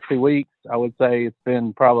including the last 2 weeks, I would say it's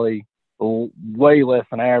been probably way less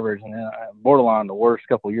than average, and borderline the worst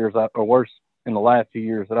couple of years, or worse in the last few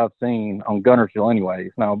years that I've seen on Guntersville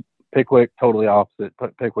anyways. Now, Pickwick, totally opposite.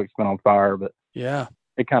 Pickwick's been on fire, but yeah,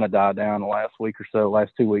 it kind of died down the last week or so,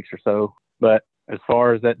 last 2 weeks or so. But as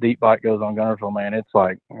far as that deep bite goes on Guntersville, man, it's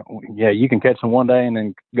like, yeah, you can catch them one day and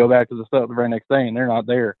then go back to the stuff the very next day, and they're not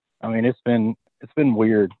there. I mean, it's been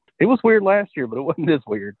weird. It was weird last year, but it wasn't this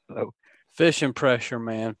weird. So fishing pressure,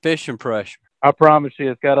 man, fishing pressure. I promise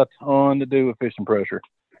you, it's got a ton to do with fishing pressure.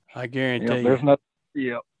 I guarantee you. There's nothing.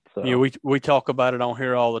 Yeah. So. You know, we talk about it on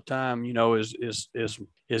here all the time. You know, as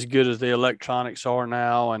good as the electronics are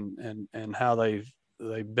now, and how they've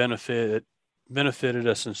benefited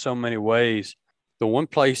us in so many ways. The one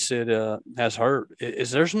place that has hurt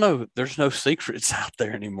is there's no secrets out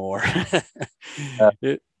there anymore.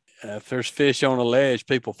 If there's fish on a ledge,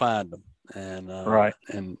 people find them, and right.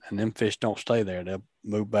 And them fish don't stay there. They'll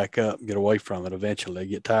move back up and get away from it. Eventually, they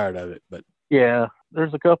get tired of it. But yeah,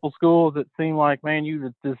 there's a couple schools that seem like, man, you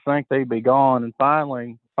would just think they'd be gone, and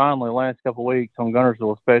finally, the last couple of weeks on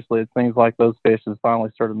Guntersville, especially, it seems like those fish have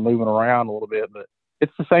finally started moving around a little bit. But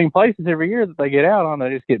it's the same places every year that they get out on. They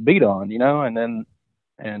just get beat on, you know, and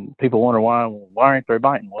people wonder why aren't they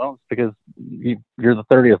biting? Well, it's because you're the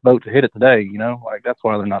 30th boat to hit it today, you know, like that's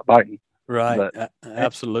why they're not biting. Right. But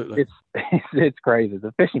absolutely. It's crazy.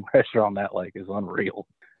 The fishing pressure on that lake is unreal.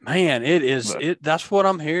 Man, it is. That's what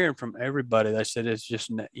I'm hearing from everybody. They said it's just,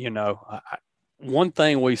 you know, one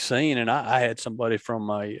thing we've seen, and I had somebody from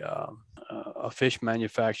a fish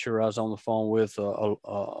manufacturer I was on the phone with,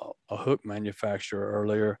 a hook manufacturer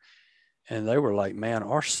earlier, and they were like, man,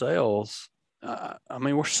 our sales, I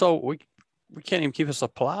mean, we can't even keep a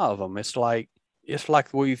supply of them. It's like the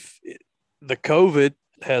COVID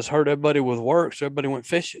has hurt everybody with work, so everybody went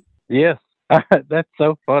fishing. Yes, that's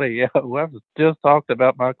so funny. Yeah, well, I just talked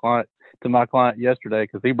about my client yesterday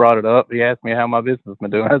because he brought it up. He asked me how my business has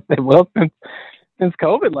been doing. I said, well, since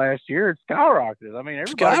COVID last year, it's skyrocketed. I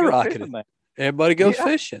mean, Everybody goes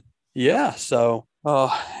fishing. Yeah. So,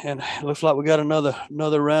 and it looks like we got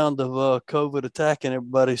another round of COVID attacking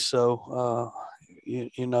everybody. So,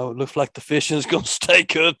 you know, it looks like the fishing is going to stay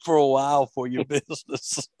good for a while for your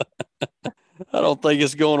business. I don't think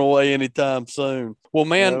it's going away anytime soon. Well,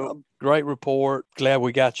 man, Great report. Glad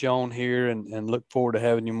we got you on here and look forward to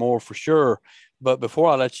having you more for sure. But before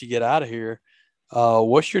I let you get out of here,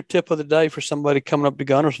 what's your tip of the day for somebody coming up to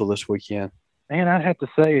Guntersville this weekend? Man, I'd have to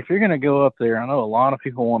say, if you're going to go up there, I know a lot of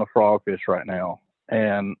people want to frog fish right now,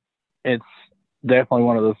 and it's definitely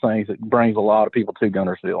one of those things that brings a lot of people to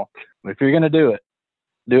Guntersville. If you're going to do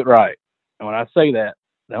it right. And when I say that,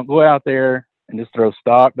 don't go out there and just throw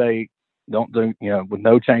stock bait. Don't do, with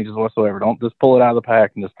no changes whatsoever. Don't just pull it out of the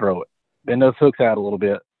pack and just throw it. Bend those hooks out a little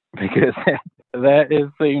bit, because that is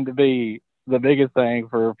seemed to be the biggest thing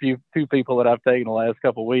for a few people that I've taken the last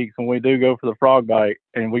couple of weeks. When we do go for the frog bite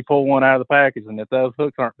and we pull one out of the package, and if those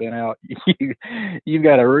hooks aren't bent out, you've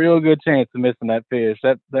got a real good chance of missing that fish.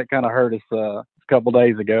 That kind of hurt us a couple of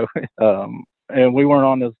days ago. And we weren't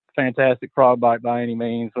on this fantastic frog bite by any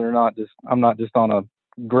means. I'm not just on a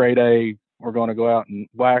grade A we're going to go out and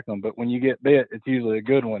whack them. But when you get bit, it's usually a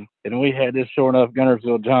good one. And we had this short enough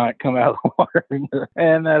Guntersville giant come out of the water,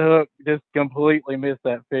 and that hook just completely missed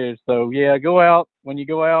that fish. So yeah, go out. When you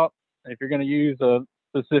go out, if you're going to use a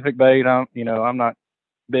specific bait, I'm not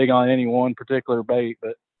big on any one particular bait,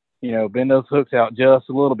 but bend those hooks out just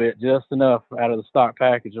a little bit, just enough out of the stock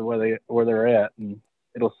package of where they're at, and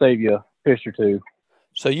it'll save you a fish or two.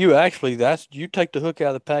 So you actually, you take the hook out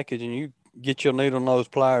of the package and you get your needle nose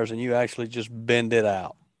pliers and you actually just bend it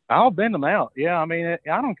out. I'll bend them out. Yeah. I mean,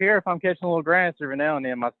 I don't care if I'm catching a little grass every now and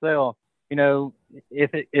then myself.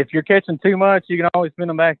 If you're catching too much, you can always bend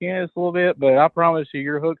them back in just a little bit, but I promise you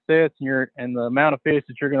your hook sets and the amount of fish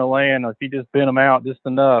that you're going to land, if you just bend them out just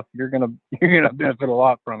enough, you're going to benefit a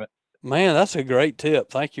lot from it. Man, that's a great tip.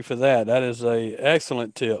 Thank you for that. That is a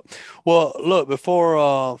excellent tip. Well, look, before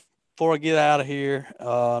I get out of here,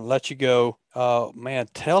 let you go, man,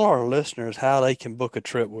 tell our listeners how they can book a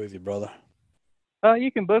trip with you, brother.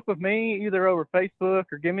 You can book with me either over Facebook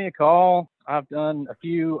or give me a call. I've done a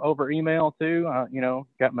few over email too.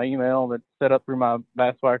 Got my email that's set up through my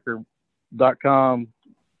basswhacker.com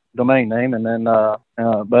domain name, and then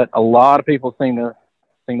but a lot of people seem to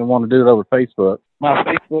want to do it over Facebook. My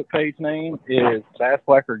Facebook page name is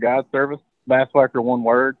Basswhacker Guide Service, Basswhacker one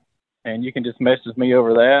word, and you can just message me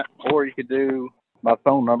over that, or you could do my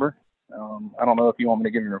phone number. I don't know if you want me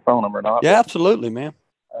to give you your phone number or not. Yeah, absolutely, man.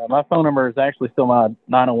 My phone number is actually still my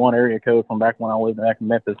 901 area code from back when I lived back in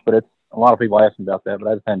Memphis, but a lot of people ask me about that, but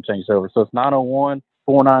I just haven't changed it over. So it's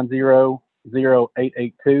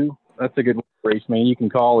 901-490-0882. That's a good way to reach me. You can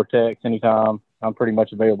call or text anytime. I'm pretty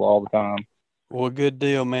much available all the time. Well, good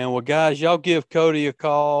deal, man. Well, guys, y'all give Cody a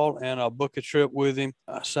call and I'll book a trip with him.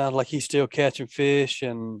 Sounds like he's still catching fish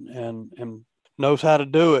and knows how to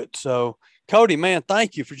do it. So, Cody, man,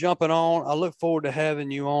 thank you for jumping on. I look forward to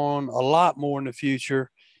having you on a lot more in the future.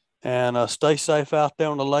 And stay safe out there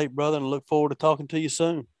on the lake, brother, and look forward to talking to you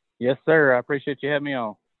soon. Yes, sir. I appreciate you having me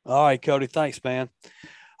on. All right, Cody. Thanks, man.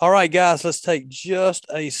 All right, guys, let's take just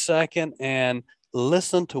a second and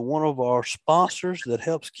listen to one of our sponsors that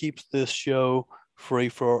helps keep this show free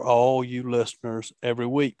for all you listeners every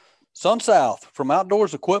week. SunSouth, from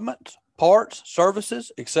outdoors equipment, parts,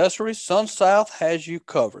 services, accessories, SunSouth has you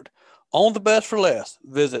covered. Own the best for less.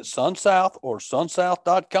 Visit SunSouth or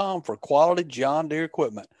sunsouth.com for quality John Deere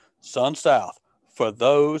equipment. SunSouth, for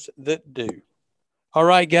those that do. All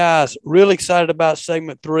right, guys, really excited about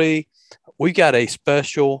segment 3. We got a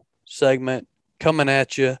special segment coming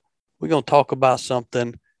at you. We're going to talk about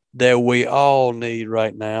something that we all need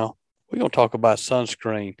right now. We're going to talk about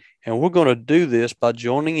sunscreen, and we're going to do this by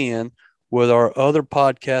joining in with our other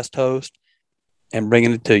podcast host and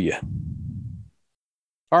bringing it to you.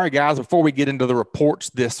 All right, guys, before we get into the reports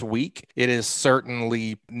this week, it is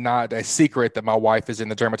certainly not a secret that my wife is in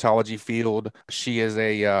the dermatology field. She is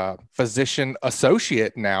a physician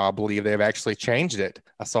associate now. I believe they've actually changed it.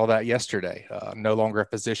 I saw that yesterday. No longer a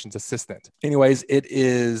physician's assistant. Anyways, it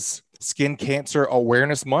is Skin Cancer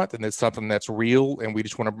Awareness Month, and it's something that's real, and we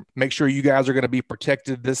just want to make sure you guys are going to be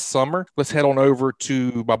protected this summer. Let's head on over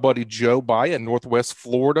to my buddy Joe Baya in Northwest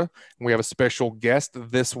Florida. We have a special guest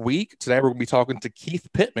this week. Today we're going to be talking to Keith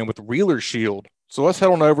Pittman with Reeler Shield. So let's head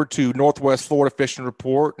on over to Northwest Florida Fishing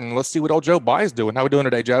Report, and let's see what old Joe Baya is doing. How we doing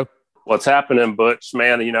today, Joe? What's happening, Butch?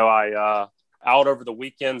 Man, I out over the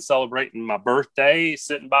weekend celebrating my birthday,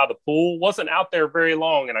 sitting by the pool. Wasn't out there very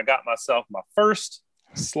long, and I got myself my first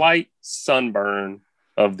slight sunburn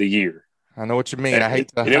of the year. I know what you mean.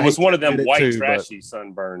 It was one of them white trashy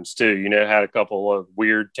sunburns too. Had a couple of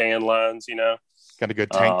weird tan lines. Got a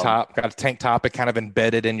good tank top. Got a tank top. It kind of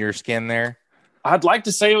embedded in your skin there. I'd like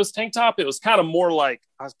to say it was tank top. It was kind of more like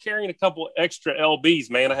I was carrying a couple extra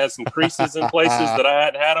LBs. Man, I had some creases in places that I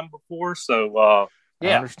hadn't had them before. So yeah,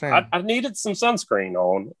 I understand. I needed some sunscreen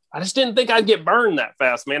on. I just didn't think I'd get burned that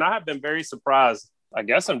fast, man. I have been very surprised. I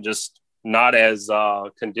guess I'm just not as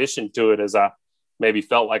conditioned to it as I maybe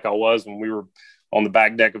felt like I was when we were on the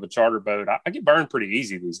back deck of a charter boat. I get burned pretty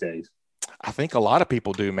easy these days. I think a lot of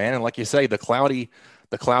people do, man. And like you say, the cloudy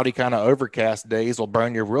kind of overcast days will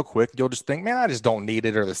burn you real quick. You'll just think, man, I just don't need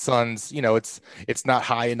it. Or the sun's, it's not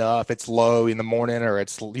high enough. It's low in the morning, or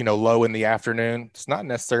it's, low in the afternoon. It's not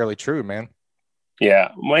necessarily true, man.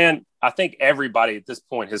 Yeah, man, I think everybody at this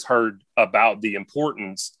point has heard about the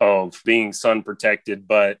importance of being sun protected,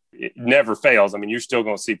 but it never fails. I mean, you're still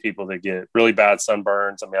going to see people that get really bad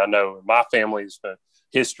sunburns. I mean, I know in my family's a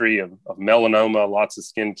history of melanoma, lots of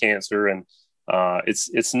skin cancer, and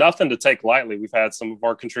it's nothing to take lightly. We've had some of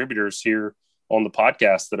our contributors here on the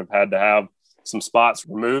podcast that have had to have some spots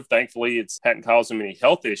removed. Thankfully, it hadn't caused them any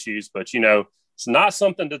health issues, but, it's not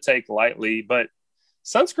something to take lightly. But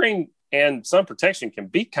sunscreen And sun protection can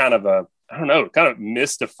be kind of kind of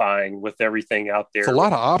mystifying with everything out there. It's a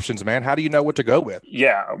lot of options, man. How do you know what to go with?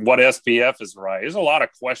 Yeah. What SPF is right. There's a lot of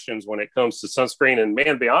questions when it comes to sunscreen. And man,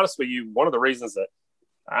 to be honest with you, one of the reasons that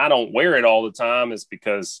I don't wear it all the time is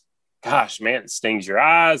because, gosh, man, it stings your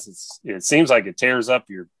eyes. It seems like it tears up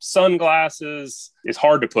your sunglasses. It's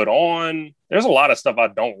hard to put on. There's a lot of stuff I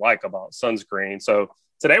don't like about sunscreen. So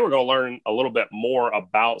today we're going to learn a little bit more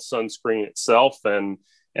about sunscreen itself and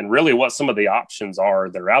really what some of the options are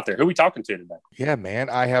that are out there. Who are we talking to today? Yeah, man,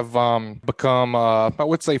 I have become, I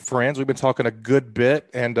would say friends. We've been talking a good bit,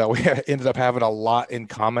 and we ended up having a lot in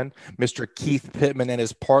common. Mr. Keith Pittman and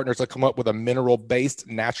his partners have come up with a mineral-based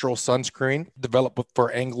natural sunscreen developed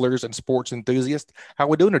for anglers and sports enthusiasts. How are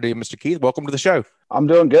we doing today, Mr. Keith? Welcome to the show. I'm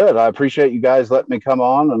doing good. I appreciate you guys letting me come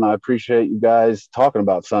on, and I appreciate you guys talking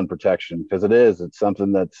about sun protection because it's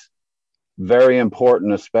something that's very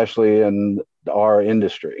important, especially in our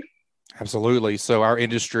industry. Absolutely. So our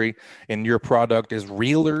industry and your product is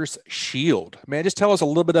Reelers Shield. Man, just tell us a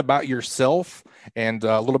little bit about yourself and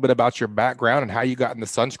a little bit about your background and how you got in the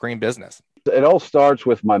sunscreen business. It all starts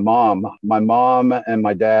with my mom. My mom and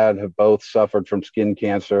my dad have both suffered from skin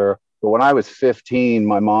cancer. But when I was 15,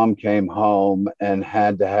 my mom came home and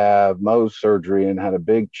had to have Mohs surgery and had a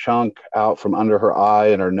big chunk out from under her eye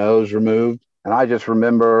and her nose removed. And I just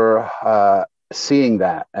remember seeing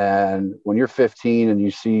that. And when you're 15 and you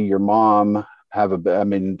see your mom have it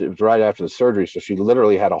was right after the surgery. So she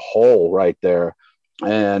literally had a hole right there.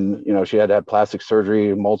 And, she had to have plastic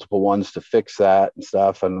surgery, multiple ones to fix that and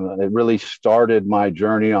stuff. And it really started my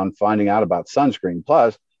journey on finding out about sunscreen.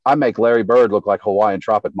 Plus, I make Larry Bird look like Hawaiian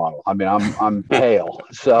tropic model. I mean, I'm pale.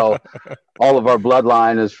 So all of our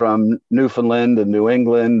bloodline is from Newfoundland and New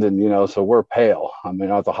England. And, so we're pale. I mean,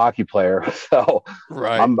 I was a hockey player, so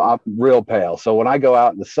right. I'm real pale. So when I go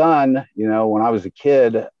out in the sun, when I was a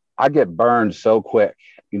kid, I get burned so quick.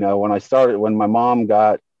 When my mom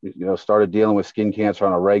started dealing with skin cancer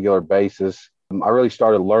on a regular basis, I really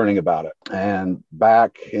started learning about it. And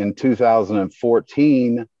back in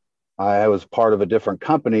 2014, I was part of a different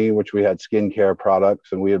company, which we had skincare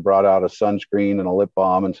products, and we had brought out a sunscreen and a lip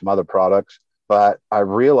balm and some other products. But I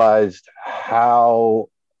realized how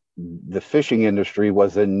the fishing industry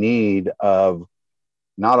was in need of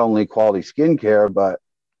not only quality skincare, but,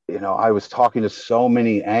 I was talking to so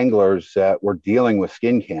many anglers that were dealing with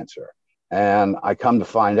skin cancer. And I come to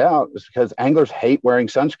find out it's because anglers hate wearing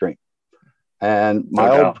sunscreen. And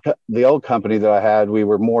the old company that I had,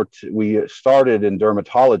 we started in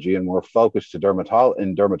dermatology and were focused in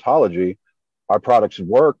dermatology. Our products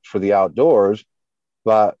worked for the outdoors,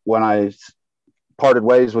 but when I parted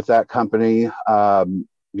ways with that company, I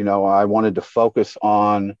wanted to focus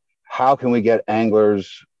on how can we get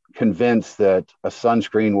anglers convinced that a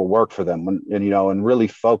sunscreen will work for them, and really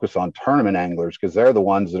focus on tournament anglers because they're the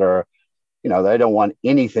ones that are, they don't want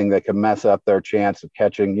anything that can mess up their chance of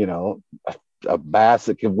catching, a bass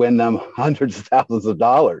that could win them hundreds of thousands of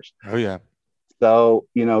dollars. Oh, yeah. So,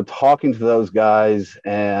 talking to those guys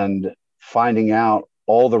and finding out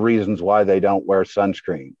all the reasons why they don't wear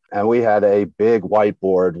sunscreen. And we had a big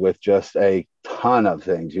whiteboard with just a ton of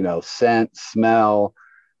things, scent, smell,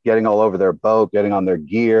 getting all over their boat, getting on their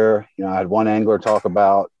gear. I had one angler talk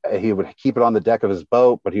about he would keep it on the deck of his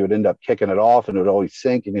boat, but he would end up kicking it off and it would always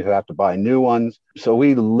sink and he'd have to buy new ones. So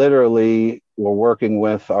we literally were working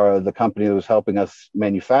with the company that was helping us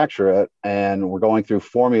manufacture it. And we're going through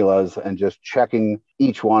formulas and just checking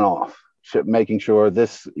each one off, making sure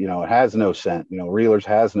this, it has no scent, Reelers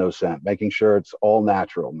has no scent, making sure it's all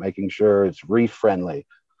natural, making sure it's reef friendly.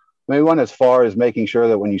 I mean, we went as far as making sure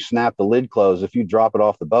that when you snap the lid closed, if you drop it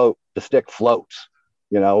off the boat, the stick floats.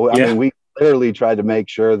 I mean, we literally tried to make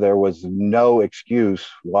sure there was no excuse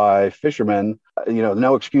why fishermen,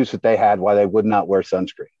 no excuse that they had why they would not wear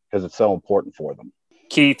sunscreen because it's so important for them.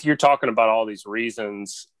 Keith, you're talking about all these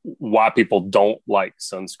reasons why people don't like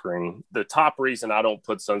sunscreen. The top reason I don't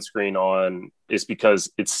put sunscreen on is because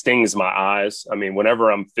it stings my eyes. I mean,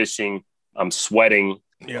 whenever I'm fishing, I'm sweating.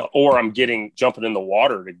 Yeah. Or I'm jumping in the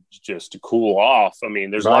water to cool off. I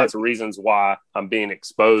mean, there's lots of reasons why I'm being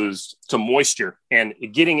exposed to moisture and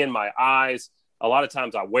getting in my eyes. A lot of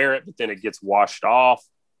times I wear it, but then it gets washed off.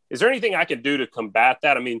 Is there anything I can do to combat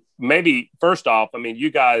that? I mean, maybe first off,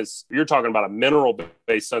 you guys, you're talking about a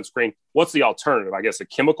mineral-based sunscreen. What's the alternative? I guess a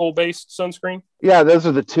chemical-based sunscreen? Yeah, those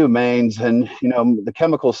are the two mains. And, the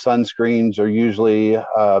chemical sunscreens are usually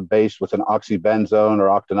based with an oxybenzone or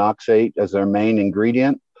octinoxate as their main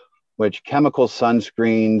ingredient, which chemical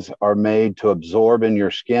sunscreens are made to absorb in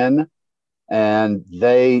your skin. And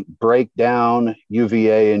they break down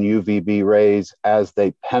UVA and UVB rays as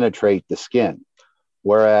they penetrate the skin.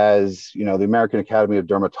 Whereas, the American Academy of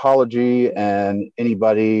Dermatology and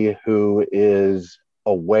anybody who is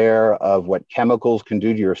aware of what chemicals can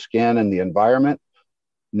do to your skin and the environment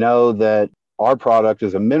know that our product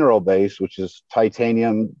is a mineral base, which is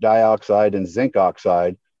titanium dioxide and zinc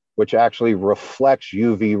oxide, which actually reflects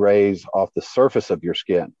UV rays off the surface of your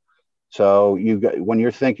skin. So when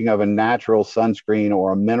you're thinking of a natural sunscreen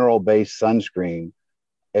or a mineral-based sunscreen,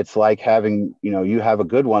 it's like having, you have a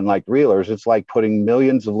good one like Reelers. It's like putting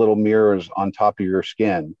millions of little mirrors on top of your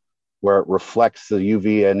skin where it reflects the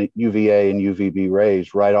UVA and UVB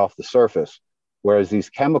rays right off the surface. Whereas these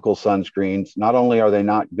chemical sunscreens, not only are they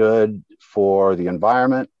not good for the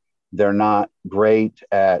environment, they're not great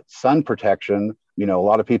at sun protection. A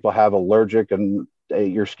lot of people have allergic and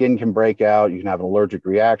your skin can break out. You can have an allergic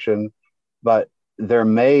reaction, but they're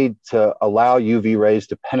made to allow UV rays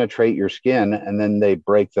to penetrate your skin and then they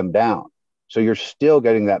break them down. So you're still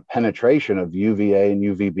getting that penetration of UVA and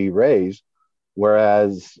UVB rays,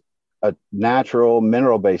 whereas a natural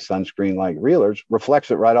mineral-based sunscreen like Reelers reflects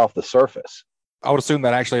it right off the surface. I would assume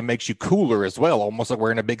that actually makes you cooler as well, almost like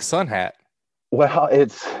wearing a big sun hat. Well,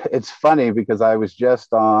 it's funny because I was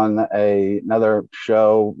just on another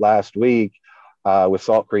show last week with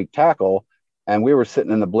Salt Creek Tackle, and we were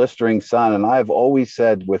sitting in the blistering sun. And I've always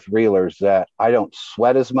said with Reelers that I don't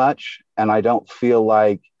sweat as much and I don't feel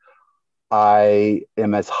like I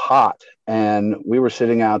am as hot. And we were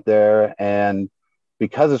sitting out there, and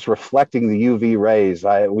because it's reflecting the UV rays,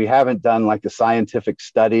 we haven't done like the scientific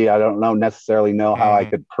study. I don't necessarily know how I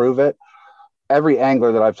could prove it. Every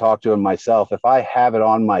angler that I've talked to and myself, if I have it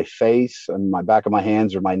on my face and my back of my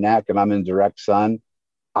hands or my neck and I'm in direct sun,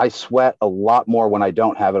 I sweat a lot more when I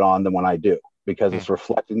don't have it on than when I do, because it's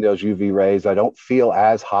reflecting those UV rays. I don't feel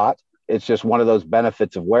as hot. It's just one of those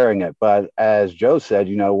benefits of wearing it. But as Joe said,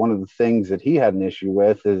 one of the things that he had an issue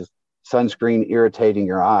with is sunscreen irritating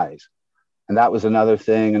your eyes. And that was another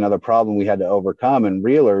problem we had to overcome. And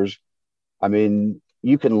Reelers,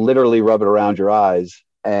 you can literally rub it around your eyes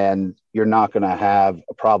and you're not going to have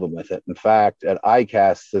a problem with it. In fact, at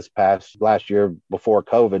ICAST last year, before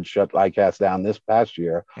COVID shut ICAST down this past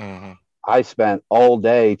year, I spent all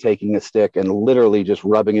day taking a stick and literally just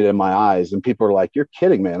rubbing it in my eyes. And people are like, "You're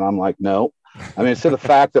kidding me." And I'm like, "No." It's to the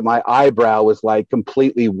fact that my eyebrow was like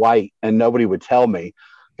completely white and nobody would tell me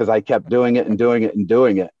because I kept doing it and doing it and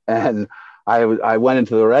doing it. And I went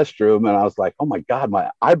into the restroom and I was like, "Oh my God,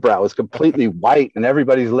 my eyebrow is completely white," and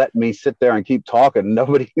everybody's letting me sit there and keep talking.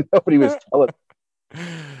 Nobody was telling.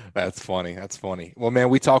 That's funny. That's funny. Well, man,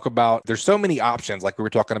 we talk about, there's so many options like we were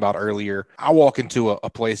talking about earlier. I walk into a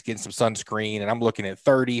place getting some sunscreen and I'm looking at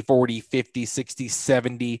 30, 40, 50, 60,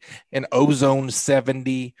 70, and ozone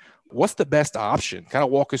 70. What's the best option? Kind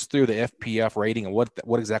of walk us through the SPF rating and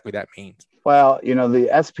what exactly that means. Well, the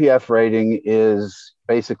SPF rating is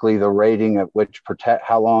basically the rating at which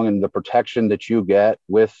how long and the protection that you get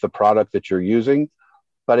with the product that you're using.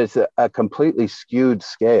 But it's a completely skewed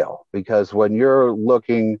scale, because when you're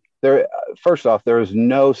looking there, first off, there is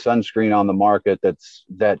no sunscreen on the market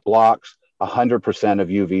that blocks 100% of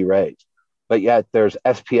UV rays, but yet there's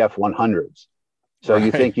SPF 100s. So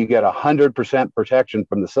You think you get 100% protection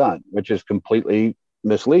from the sun, which is completely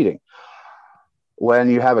misleading. When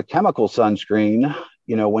you have a chemical sunscreen,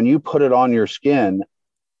 when you put it on your skin,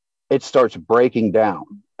 it starts breaking down.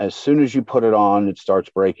 As soon as you put it on, it starts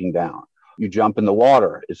breaking down. You jump in the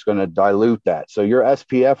water, it's going to dilute that. So your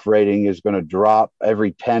SPF rating is going to drop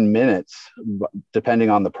every 10 minutes, depending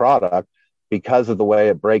on the product, because of the way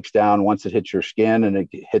it breaks down once it hits your skin and it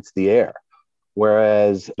hits the air.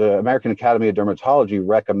 Whereas the American Academy of Dermatology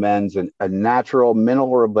recommends a natural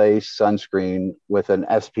mineral-based sunscreen with an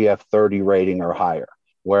SPF 30 rating or higher.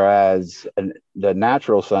 Whereas the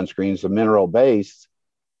natural sunscreens, the mineral-based,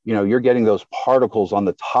 you're getting those particles on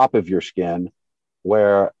the top of your skin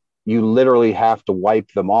where you literally have to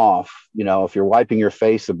wipe them off. If you're wiping your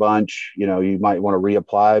face a bunch, you might want to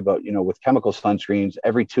reapply. But, with chemical sunscreens,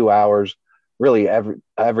 every 2 hours, really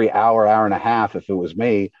every hour and a half, if it was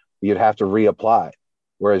me, you'd have to reapply.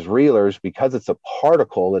 Whereas Reelers, because it's a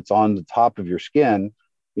particle that's on the top of your skin,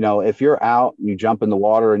 if you're out, you jump in the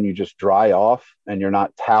water and you just dry off and you're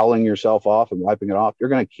not toweling yourself off and wiping it off,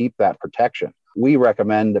 you're going to keep that protection. We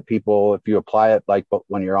recommend that people, if you apply it like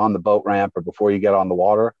when you're on the boat ramp or before you get on the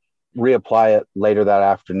water, reapply it later that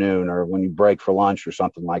afternoon or when you break for lunch or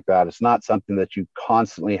something like that. It's not something that you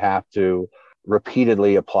constantly have to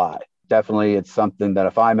repeatedly apply. Definitely, it's something that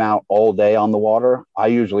if I'm out all day on the water, I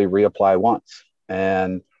usually reapply once.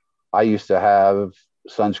 And I used to have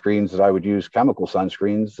sunscreens that I would use, chemical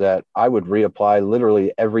sunscreens, that I would reapply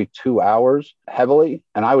literally every 2 hours heavily,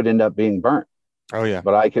 and I would end up being burnt. Oh yeah.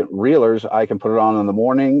 But reelers, I can put it on in the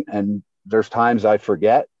morning, and there's times I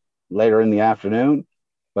forget later in the afternoon.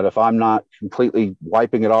 But if I'm not completely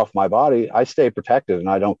wiping it off my body, I stay protected and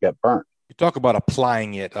I don't get burnt. You talk about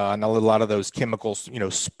applying it. I know a lot of those chemicals,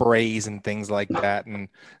 sprays and things like that. And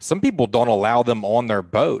some people don't allow them on their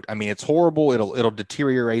boat. I mean, it's horrible. It'll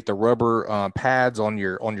deteriorate the rubber pads on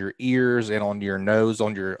your ears and on your nose,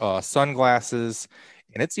 on your sunglasses.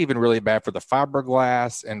 And it's even really bad for the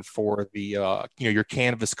fiberglass and for the, your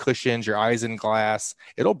canvas cushions, your isinglass.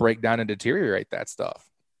 It'll break down and deteriorate that stuff.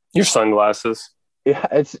 Your sunglasses. Yeah,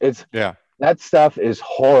 it's yeah. That stuff is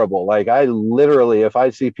horrible. Like I literally, if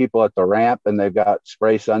I see people at the ramp and they've got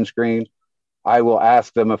spray sunscreen, I will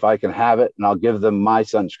ask them if I can have it, and I'll give them my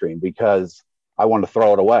sunscreen because I want to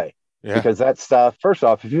throw it away. Yeah. Because that stuff, first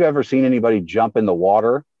off, if you've ever seen anybody jump in the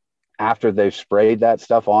water after they've sprayed that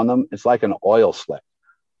stuff on them, it's like an oil slick.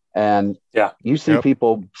 And you see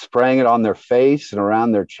people spraying it on their face and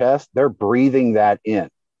around their chest, they're breathing that in,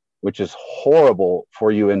 which is horrible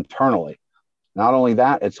for you internally. Not only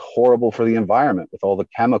that, it's horrible for the environment with all the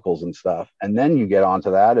chemicals and stuff. And then you get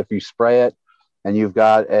onto that. If you spray it and you've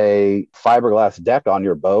got a fiberglass deck on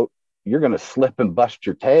your boat, you're going to slip and bust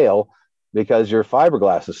your tail because your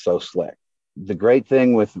fiberglass is so slick. The great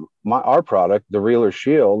thing with our product, the Reeler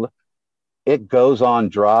Shield, it goes on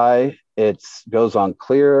dry. It goes on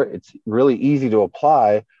clear. It's really easy to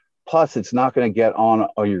apply. Plus, it's not going to get on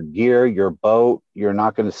your gear, your boat. You're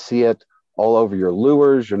not going to see it all over your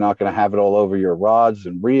lures. You're not going to have it all over your rods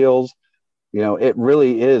and reels. It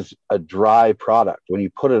really is a dry product. When you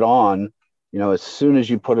put it on, as soon as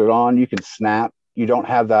you put it on, you can snap. You don't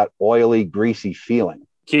have that oily, greasy feeling.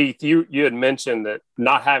 Keith, you had mentioned that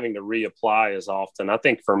not having to reapply as often. I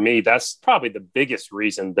think for me, that's probably the biggest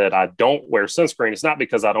reason that I don't wear sunscreen. It's not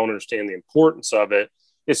because I don't understand the importance of it.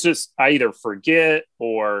 It's just I either forget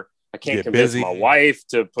or I can't convince my wife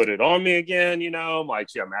to put it on me again. I'm like,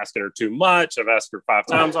 I'm asking her too much. I've asked her 5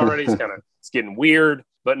 times already. It's getting weird.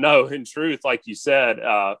 But no, in truth, like you said,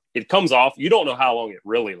 it comes off. You don't know how long it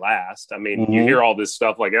really lasts. I mean, you hear all this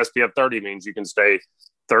stuff like SPF 30 means you can stay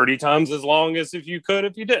 30 times as long as if you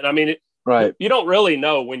didn't. I mean, you don't really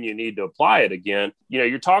know when you need to apply it again.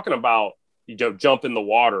 You're talking about, jump in the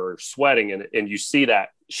water or sweating and you see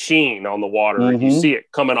that sheen on the water. And you see it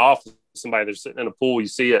coming off somebody that's sitting in a pool. You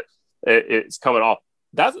see it. It's coming off.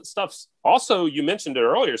 That stuff's also, you mentioned it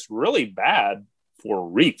earlier, it's really bad for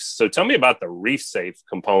reefs. So tell me about the reef safe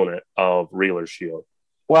component of Reeler Shield.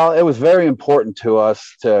 Well, it was very important to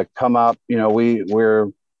us to come up. We're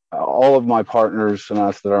all of my partners and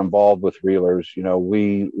us that are involved with reelers,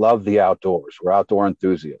 we love the outdoors. We're outdoor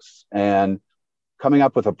enthusiasts, and coming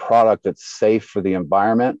up with a product that's safe for the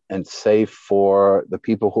environment and safe for the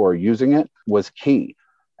people who are using it was key.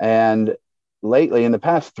 And lately, in the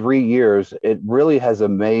past 3 years, it really has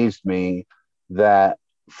amazed me that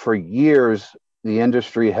for years, the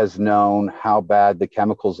industry has known how bad the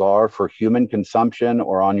chemicals are for human consumption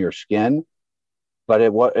or on your skin. But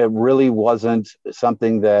it really wasn't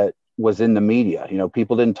something that was in the media.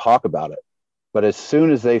 People didn't talk about it. But as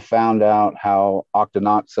soon as they found out how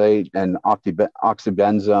octinoxate and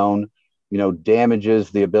oxybenzone, damages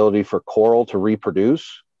the ability for coral to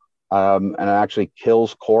reproduce, and it actually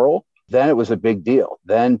kills coral, then it was a big deal.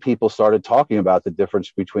 Then people started talking about the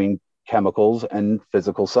difference between chemicals and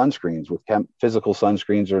physical sunscreens. Physical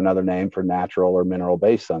sunscreens are another name for natural or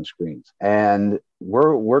mineral-based sunscreens. And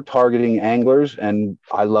we're targeting anglers, and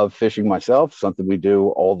I love fishing myself, something we do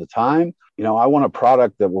all the time. I want a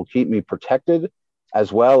product that will keep me protected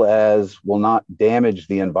as well as will not damage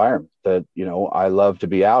the environment that, I love to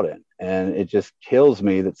be out in. And it just kills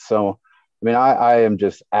me that I am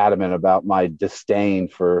just adamant about my disdain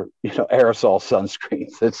for, aerosol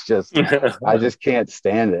sunscreens. It's just, I just can't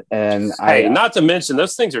stand it. And not to mention,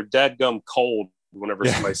 those things are dadgum cold whenever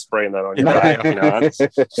somebody's spraying that on your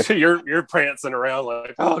back. You're prancing around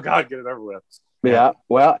like, oh God, get it over with. Yeah.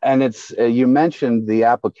 Well, and it's, you mentioned the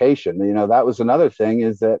application, that was another thing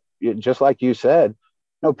is that just like you said,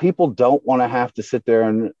 people don't want to have to sit there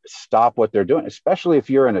and stop what they're doing, especially if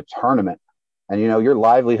you're in a tournament. And, your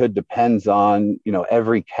livelihood depends on,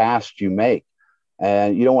 every cast you make.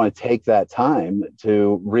 And you don't want to take that time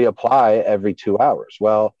to reapply every 2 hours.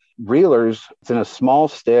 Well, Reelers, it's in a small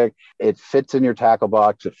stick. It fits in your tackle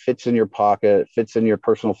box. It fits in your pocket. It fits in your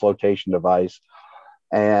personal flotation device.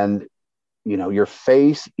 And, your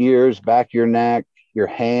face, ears, back of your neck, your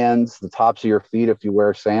hands, the tops of your feet, if you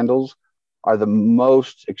wear sandals, are the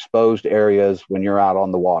most exposed areas when you're out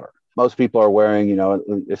on the water. Most people are wearing,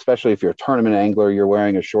 especially if you're a tournament angler, you're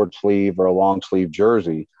wearing a short sleeve or a long sleeve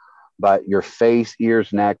jersey, but your face,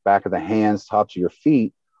 ears, neck, back of the hands, tops of your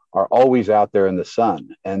feet are always out there in the sun.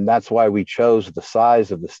 And that's why we chose the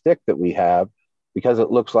size of the stick that we have, because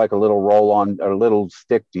it looks like a little roll-on or little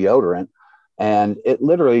stick deodorant. And it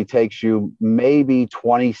literally takes you maybe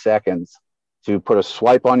 20 seconds to put a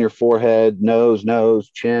swipe on your forehead, nose,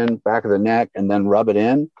 chin, back of the neck, and then rub it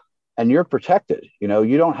in, and you're protected. You know,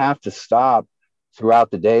 you don't have to stop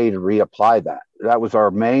throughout the day to reapply that. That was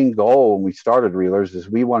our main goal when we started Reelers, is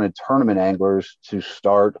we wanted tournament anglers to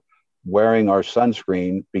start wearing our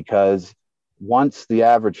sunscreen, because once the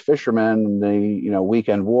average fisherman, the, you know,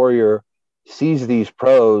 weekend warrior sees these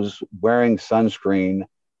pros wearing sunscreen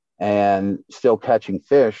and still catching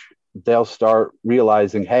fish, they'll start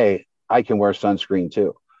realizing, hey, I can wear sunscreen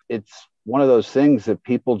too. It's one of those things that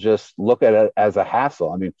people just look at it as a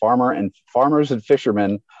hassle. I mean, farmers and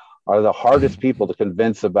fishermen are the hardest people to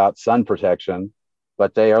convince about sun protection,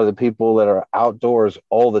 but they are the people that are outdoors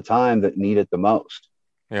all the time that need it the most.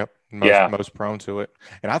 Yep. Most prone to it.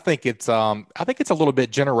 And I think it's a little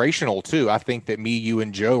bit generational too. I think that me, you,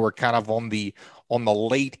 and Joe are kind of on the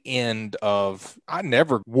late end of, I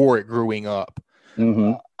never wore it growing up.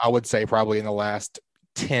 Mm-hmm. I would say probably in the last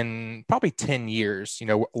 10 years, you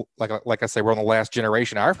know, like I say, we're on the last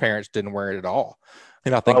generation. Our parents didn't wear it at all.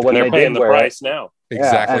 And I think they're paying the price now.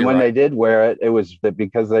 Exactly. And when they did wear it, it was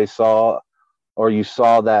because they saw, or you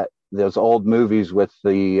saw that those old movies with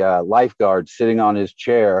the lifeguard sitting on his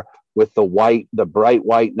chair with the bright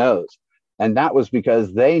white nose. And that was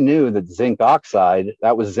because they knew that zinc oxide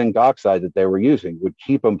that they were using would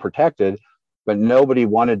keep them protected, but nobody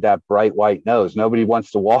wanted that bright white nose. Nobody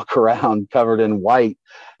wants to walk around covered in white,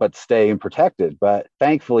 but staying protected. But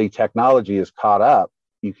thankfully, technology has caught up.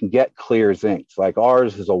 You can get clear zincs. Like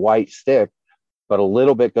ours is a white stick, but a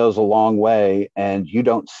little bit goes a long way, and you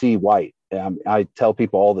don't see white. I tell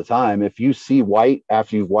people all the time, if you see white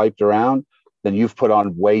after you've wiped around, then you've put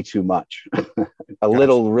on way too much.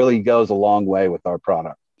 Little really goes a long way with our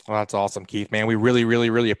product. Well, that's awesome, Keith, man. We really, really,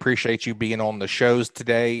 really appreciate you being on the shows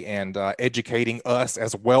today and educating us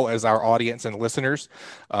as well as our audience and listeners.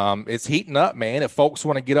 It's heating up, man. If folks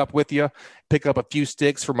want to get up with you, pick up a few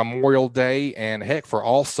sticks for Memorial Day and heck, for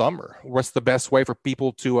all summer, what's the best way for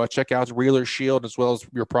people to check out Reelers Shield as well as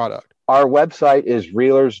your product? Our website is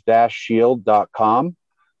reelers-shield.com,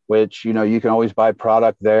 which, you know, you can always buy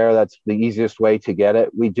product there. That's the easiest way to get it.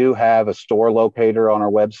 We do have a store locator on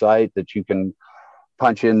our website that you can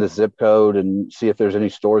punch in the zip code and see if there's any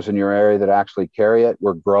stores in your area that actually carry it.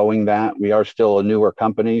 We're growing that. We are still a newer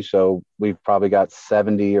company, so we've probably got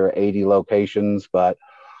 70 or 80 locations, but,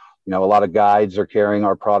 you know, a lot of guides are carrying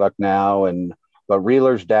our product now. But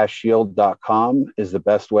reelers-shield.com is the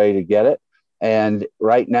best way to get it. And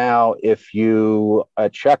right now, if you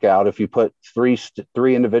at checkout, if you put three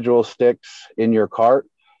individual sticks in your cart,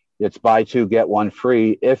 it's buy two, get one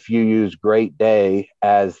free if you use Great Day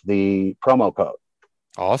as the promo code.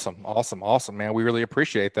 Awesome, man. We really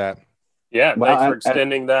appreciate that. Yeah, thanks for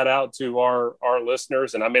extending that out to our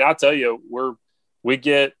listeners. And I mean, I'll tell you, we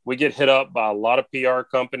get hit up by a lot of PR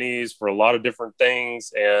companies for a lot of different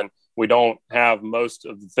things, and we don't have most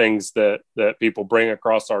of the things that people bring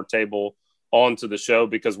across our table onto the show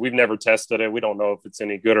because we've never tested it. We don't know if it's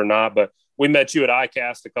any good or not, but we met you at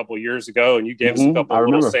ICAST a couple of years ago and you gave us a couple of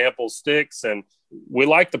little sample sticks, and we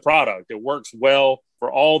like the product. It works well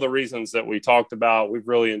for all the reasons that we talked about. We've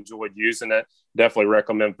really enjoyed using it. Definitely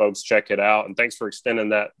recommend folks check it out. And thanks for extending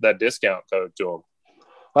that discount code to them.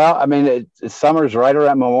 Well, I mean, summer's right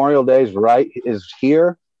around Memorial Day is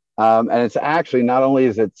here. And it's actually, not only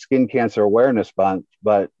is it Skin Cancer Awareness Month,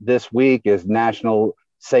 but this week is National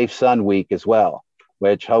Safe Sun Week as well,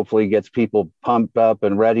 which hopefully gets people pumped up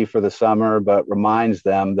and ready for the summer, but reminds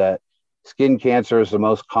them that skin cancer is the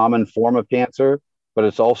most common form of cancer, but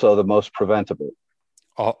it's also the most preventable.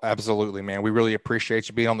 Oh, absolutely, man. We really appreciate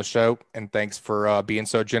you being on the show, and thanks for being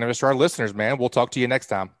so generous to our listeners, man. We'll talk to you next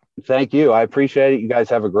time. Thank you. I appreciate it. You guys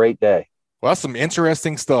have a great day. Well, that's some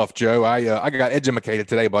interesting stuff, Joe. I got educated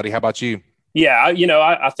today, buddy. How about you? Yeah,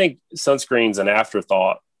 I think sunscreen's an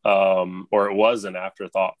afterthought. Or it was an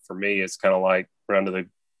afterthought for me. It's kind of like run to the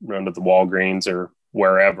Walgreens or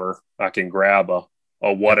wherever I can grab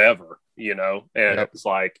a whatever, and It's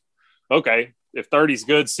like, okay, if 30's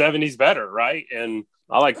good, 70's better. Right. And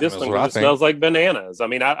I like this one because it smells like bananas. I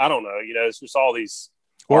mean, I don't know, it's just all these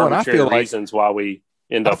arbitrary reasons why we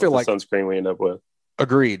end up with the sunscreen we end up with.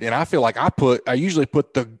 Agreed. And I feel like I usually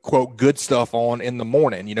put the quote good stuff on in the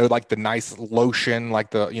morning, like the nice lotion, like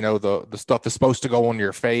the stuff that's supposed to go on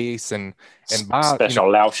your face and by special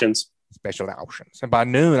lotions. And by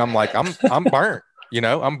noon, I'm like, I'm burnt,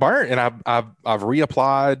 I'm burnt. And I've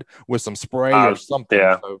reapplied with some spray or something.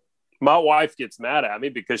 Yeah. So my wife gets mad at me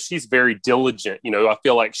because she's very diligent. You know, I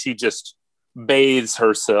feel like she just bathes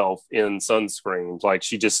herself in sunscreen. Like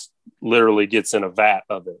she just literally gets in a vat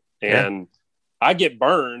of it. And I get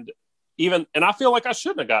burned and I feel like I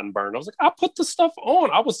shouldn't have gotten burned. I was like, I put the stuff on.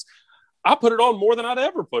 I put it on more than I'd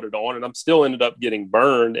ever put it on. And I'm still ended up getting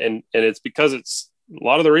burned. And it's because it's a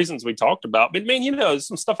lot of the reasons we talked about, but man, you know,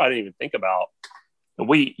 some stuff I didn't even think about. And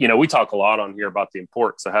we talk a lot on here about the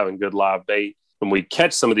importance of having good live bait. When we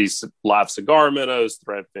catch some of these live cigar minnows,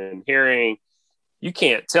 threadfin herring, you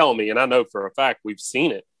can't tell me, and I know for a fact we've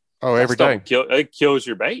seen it. Oh, every day. It kills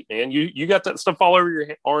your bait, man. You got that stuff all over your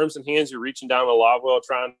arms and hands. You're reaching down the live well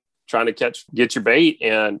trying to get your bait,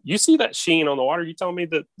 and you see that sheen on the water. You tell me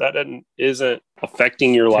that isn't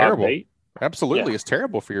affecting your live bait? Absolutely, it's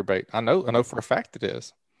terrible for your bait. I know for a fact it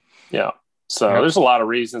is. Yeah. So there's a lot of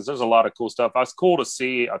reasons. There's a lot of cool stuff. It's cool to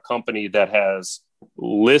see a company that has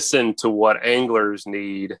listened to what anglers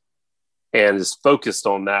need and is focused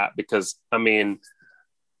on that, because I mean,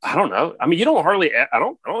 I don't know. I mean, I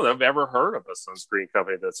don't know if I've ever heard of a sunscreen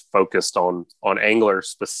company that's focused on anglers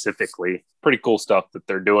specifically. Pretty cool stuff that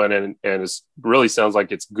they're doing. And it really sounds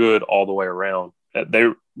like it's good all the way around. They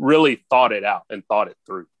really thought it out and thought it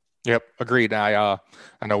through. Yep. Agreed. I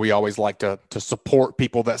know we always like to support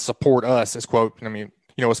people that support us, as quote. I mean,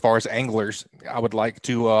 you know, as far as anglers, I'd like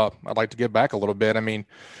to give back a little bit. I mean,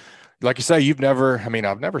 like you say, I've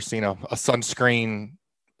never seen a sunscreen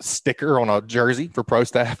sticker on a jersey for pro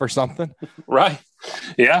staff or something. Right.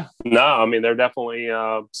 Yeah. No, I mean, they're definitely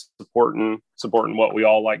supporting what we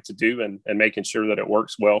all like to do and making sure that it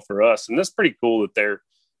works well for us. And that's pretty cool that they're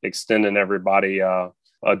extending everybody a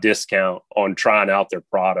discount on trying out their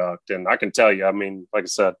product. And I can tell you, I mean, like I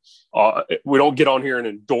said, we don't get on here and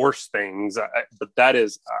endorse things, but I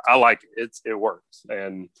like it. It works.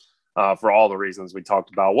 And for all the reasons we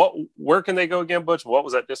talked about. Where can they go again, Butch? What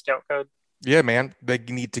was that discount code? Yeah, man. They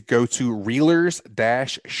need to go to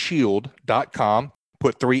reelers-shield.com.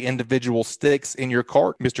 Put 3 individual sticks in your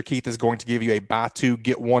cart. Mr. Keith is going to give you a buy 2,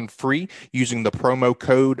 get 1 free using the promo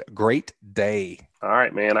code Great Day. All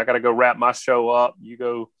right, man. I got to go wrap my show up. You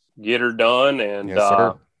go get her done and put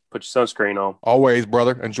your sunscreen on. Always,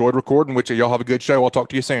 brother. Enjoyed recording with you. Y'all have a good show. I'll talk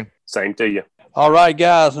to you soon. Same to you. All right,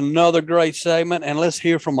 guys, another great segment, and let's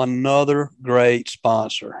hear from another great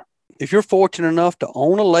sponsor. If you're fortunate enough to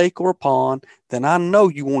own a lake or a pond, then I know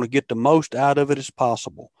you want to get the most out of it as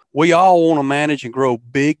possible. We all want to manage and grow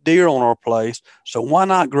big deer on our place, so why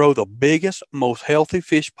not grow the biggest, most healthy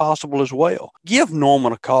fish possible as well? Give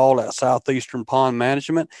Norman a call at Southeastern Pond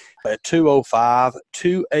Management at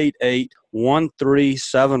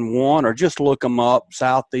 205-288-1371, or just look them up,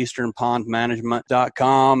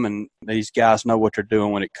 southeasternpondmanagement.com, and these guys know what they're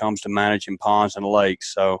doing when it comes to managing ponds and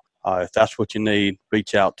lakes. So if that's what you need,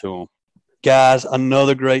 reach out to them. Guys,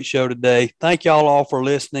 another great show today. Thank y'all all for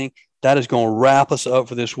listening. That is going to wrap us up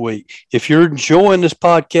for this week. If you're enjoying this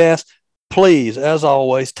podcast, please, as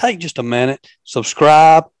always, take just a minute,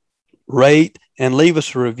 subscribe, rate, and leave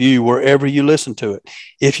us a review wherever you listen to it.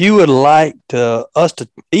 If you would like us to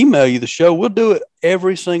email you the show, we'll do it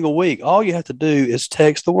every single week. All you have to do is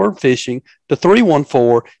text the word fishing to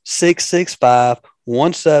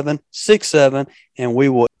 314-665-1767, and we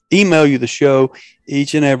will email you the show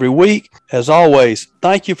each and every week. As always,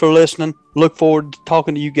 thank you for listening. Look forward to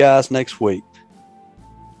talking to you guys next week.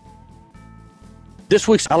 This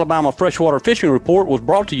week's Alabama Freshwater Fishing Report was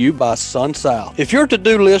brought to you by Sun South. If your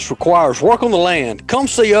to-do list requires work on the land, come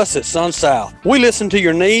see us at Sun South. We listen to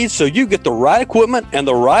your needs so you get the right equipment and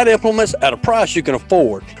the right implements at a price you can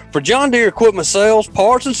afford. For John Deere equipment sales,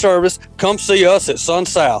 parts, and service, come see us at Sun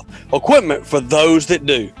South. Equipment for those that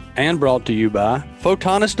do. And brought to you by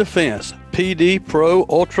Photonis Defense, PD Pro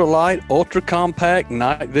Ultralight Ultra Compact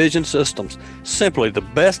Night Vision Systems. Simply the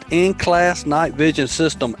best in-class night vision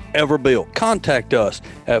system ever built. Contact us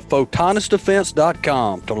at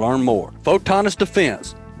photonisdefense.com to learn more. Photonis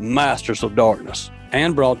Defense, Masters of Darkness.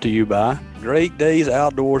 And brought to you by Great Days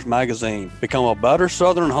Outdoors Magazine. Become a better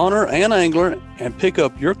Southern hunter and angler and pick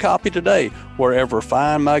up your copy today wherever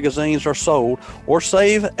fine magazines are sold, or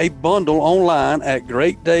save a bundle online at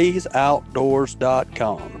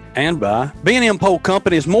greatdaysoutdoors.com. And by B&M Pole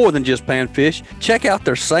Company is more than just panfish. Check out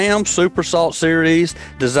their Sam Super Salt series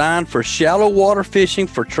designed for shallow water fishing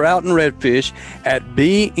for trout and redfish at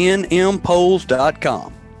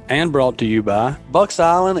bnmpoles.com. And brought to you by Bucks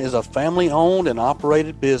Island is a family-owned and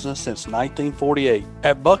operated business since 1948.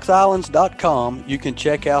 At bucksislands.com, you can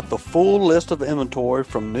check out the full list of inventory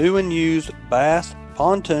from new and used bass,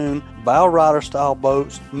 pontoon, bow rider style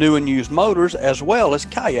boats, new and used motors, as well as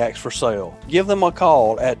kayaks for sale. Give them a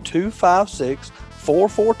call at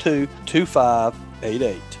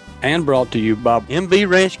 256-442-2588. And brought to you by MB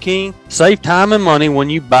Ranch King. Save time and money when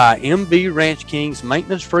you buy MB Ranch King's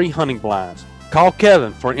maintenance-free hunting blinds. Call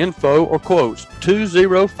Kevin for info or quotes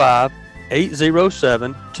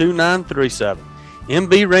 205-807-2937.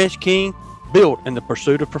 MB Ranch King, built in the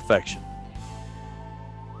pursuit of perfection.